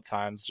a couple of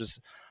times, just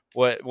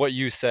what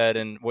you said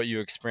and what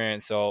you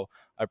experienced. So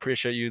I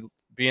appreciate you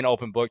being an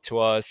open book to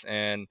us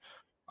and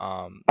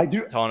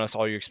telling us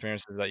all your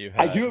experiences that you've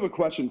had. I do have a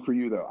question for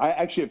you, though. I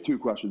actually have two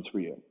questions for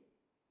you.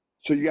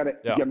 So you got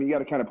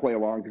to kind of play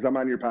along because I'm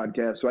on your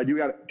podcast. So I do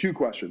got two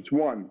questions.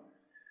 One,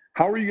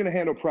 how are you going to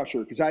handle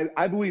pressure? Because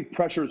I believe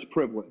pressure is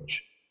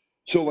privilege.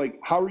 So like,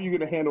 how are you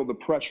going to handle the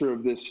pressure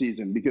of this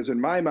season? Because in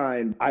my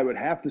mind, I would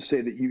have to say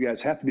that you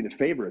guys have to be the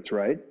favorites,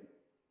 right?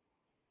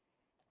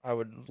 I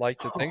would like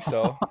to think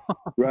so.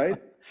 Right?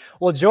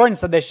 Well, Jordan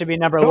said they should be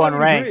number one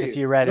ranked if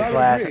you read his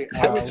last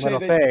little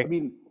thing. I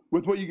mean,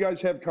 with what you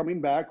guys have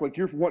coming back, like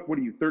you're what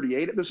are you,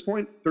 38 at this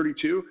point?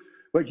 32?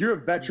 Like you're a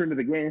veteran of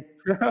the game.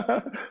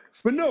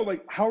 But no,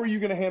 like how are you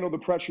going to handle the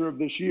pressure of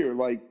this year?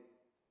 Like,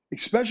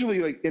 especially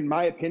like in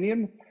my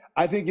opinion,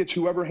 I think it's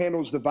whoever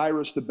handles the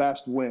virus the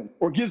best win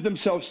or gives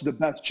themselves the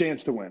best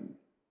chance to win.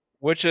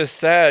 Which is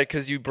sad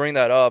because you bring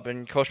that up,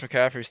 and Coach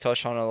McCaffrey's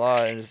touched on it a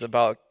lot. And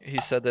he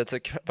said that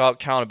it's about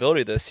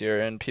accountability this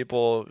year and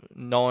people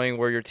knowing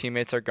where your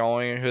teammates are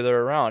going and who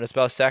they're around. It's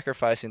about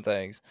sacrificing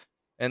things.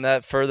 And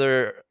that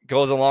further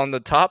goes along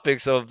the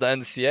topics of the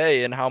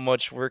NCAA and how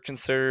much we're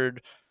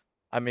considered,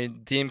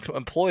 deemed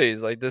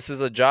employees. Like this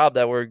is a job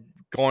that we're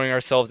going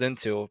ourselves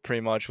into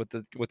pretty much with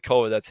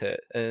COVID that's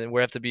hit. And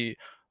we have to be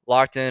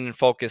locked in and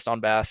focused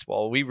on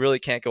basketball. We really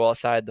can't go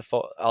outside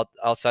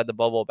the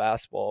bubble of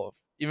basketball.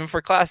 Even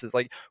for classes,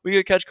 like we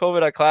could catch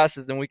COVID at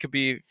classes, then we could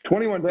be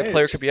 21 days. The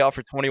player could be out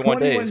for 21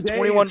 days.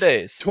 21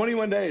 days.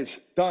 21 days.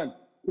 Done.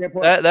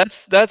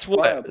 That's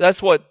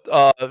what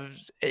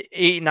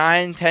 8,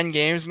 9, 10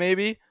 games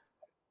maybe,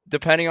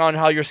 depending on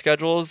how your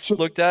schedule's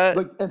looked at.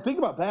 And think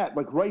about that,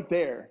 like right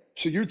there.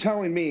 So you're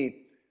telling me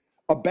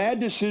a bad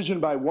decision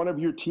by one of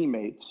your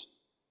teammates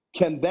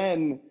can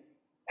then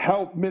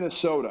help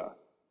Minnesota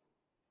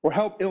or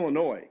help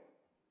Illinois.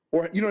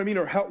 Or, you know what I mean?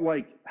 Or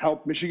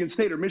help Michigan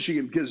State or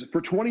Michigan, because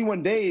for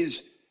 21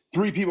 days,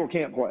 3 people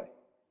can't play.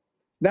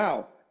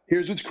 Now,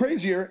 here's what's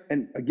crazier.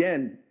 And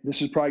again,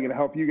 this is probably going to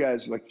help you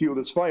guys like fuel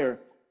this fire.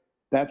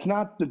 That's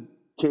not the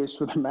case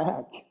for the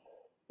MAC.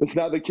 It's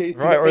not the case.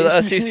 Right. Or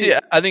the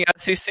SEC. I think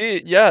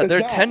SEC, yeah,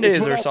 they're 10 days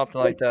or something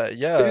like that.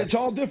 Yeah. It's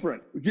all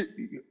different.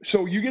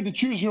 So you get to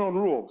choose your own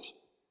rules.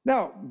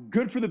 Now,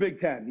 good for the Big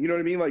Ten. You know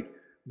what I mean? Like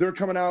they're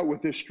coming out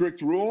with this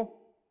strict rule.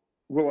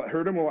 Will it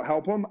hurt them? Will it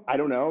help them? I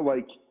don't know.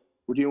 Like,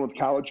 we're dealing with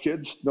college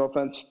kids. No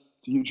offense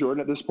to you, Jordan,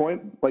 at this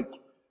point. Like,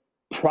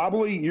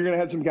 probably you're going to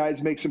have some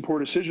guys make some poor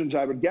decisions,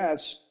 I would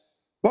guess.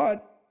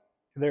 But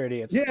they're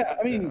idiots. Yeah,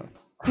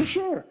 for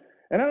sure.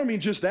 And I don't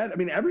mean just that. I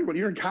mean, everybody.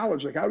 You're in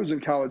college. Like, I was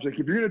in college. Like,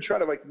 if you're going to try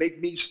to like make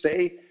me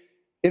stay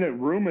in a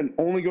room and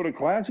only go to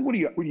class, what are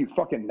you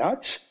fucking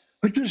nuts?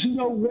 Like, there's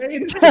no way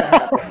that's going to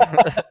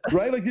happen,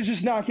 right? Like, it's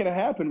just not going to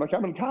happen. Like,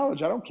 I'm in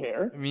college. I don't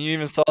care. I mean, you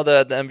even saw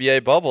that the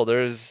NBA bubble.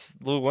 There's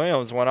Lou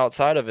Williams went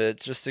outside of it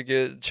just to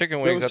get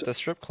chicken wings at the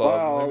strip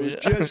club. Well,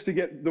 just to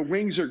get – the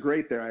wings are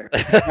great there. I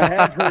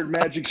have heard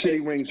Magic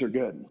City wings are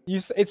good.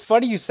 It's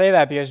funny you say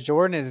that because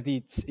Jordan is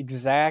the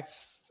exact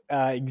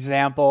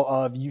example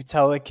of you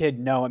tell a kid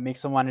no, it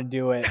makes them want to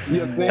do it.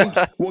 You think?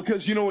 Well,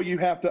 because you know what you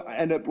have to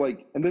end up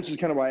like – and this is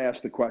kind of why I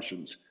asked the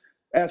questions.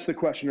 Asked the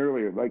question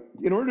earlier, like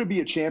in order to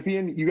be a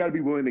champion, you got to be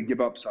willing to give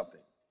up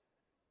something,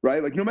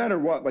 right? Like no matter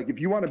what, like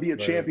if you want to be a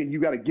champion,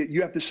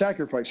 you have to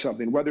sacrifice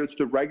something, whether it's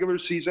the regular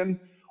season,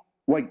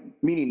 like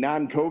meaning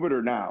non-COVID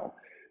or now.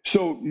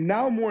 So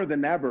now more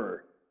than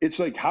ever, it's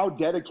like how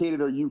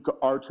dedicated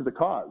are to the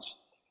cause.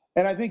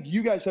 And I think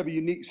you guys have a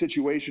unique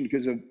situation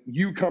because of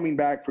you coming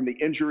back from the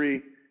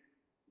injury.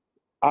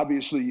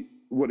 Obviously,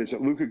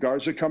 Luka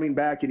Garza coming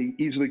back and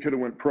he easily could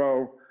have went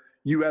pro.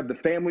 You have the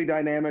family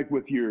dynamic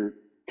with your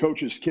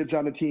coaches, kids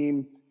on the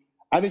team.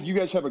 I think you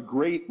guys have a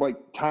great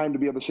time to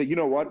be able to say, you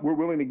know what, we're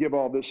willing to give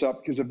all this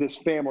up because of this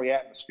family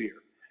atmosphere.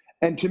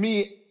 And to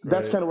me,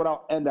 that's Right. kind of what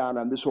I'll end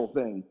on this whole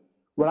thing.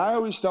 What I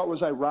always thought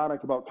was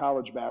ironic about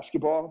college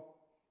basketball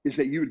is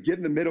that you would get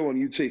in the middle and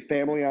you'd say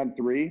family on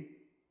three,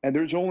 and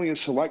there's only a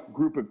select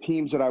group of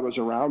teams that I was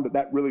around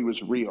that really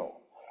was real.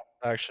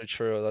 Actually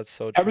true. That's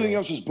so true. Everything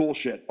else is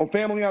bullshit. Oh,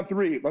 family on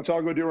three. Let's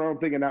all go do our own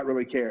thing and not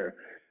really care.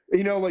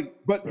 You know, like,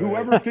 but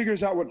whoever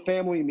figures out what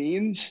family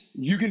means,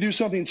 you can do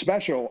something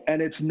special.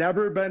 And it's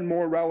never been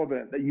more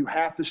relevant that you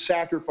have to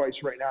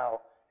sacrifice right now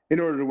in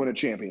order to win a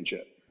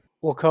championship.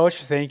 Well,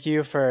 Coach, thank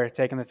you for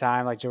taking the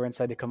time, like Jordan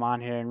said, to come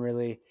on here and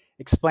really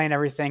explain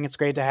everything. It's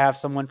great to have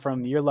someone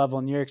from your level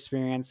and your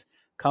experience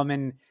come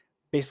and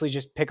basically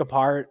just pick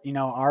apart, you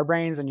know, our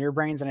brains and your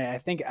brains. And I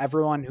think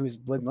everyone who's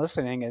been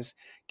listening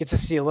gets to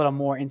see a little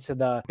more into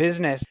the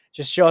business.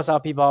 Just show us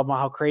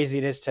how crazy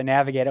it is to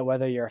navigate it,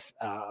 whether you're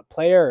a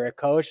player or a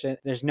coach.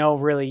 There's no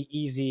really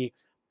easy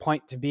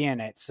point to be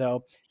in it.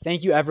 So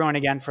thank you everyone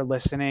again for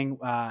listening.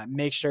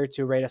 Make sure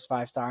to rate us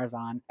 5 stars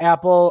on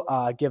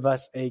Apple. Give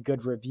us a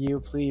good review,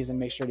 please, and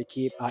make sure to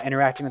keep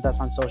interacting with us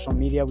on social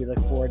media. We look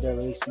forward to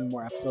releasing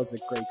more episodes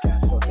with great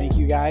guests. So thank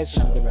you guys,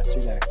 and have a good rest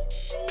of your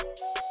day.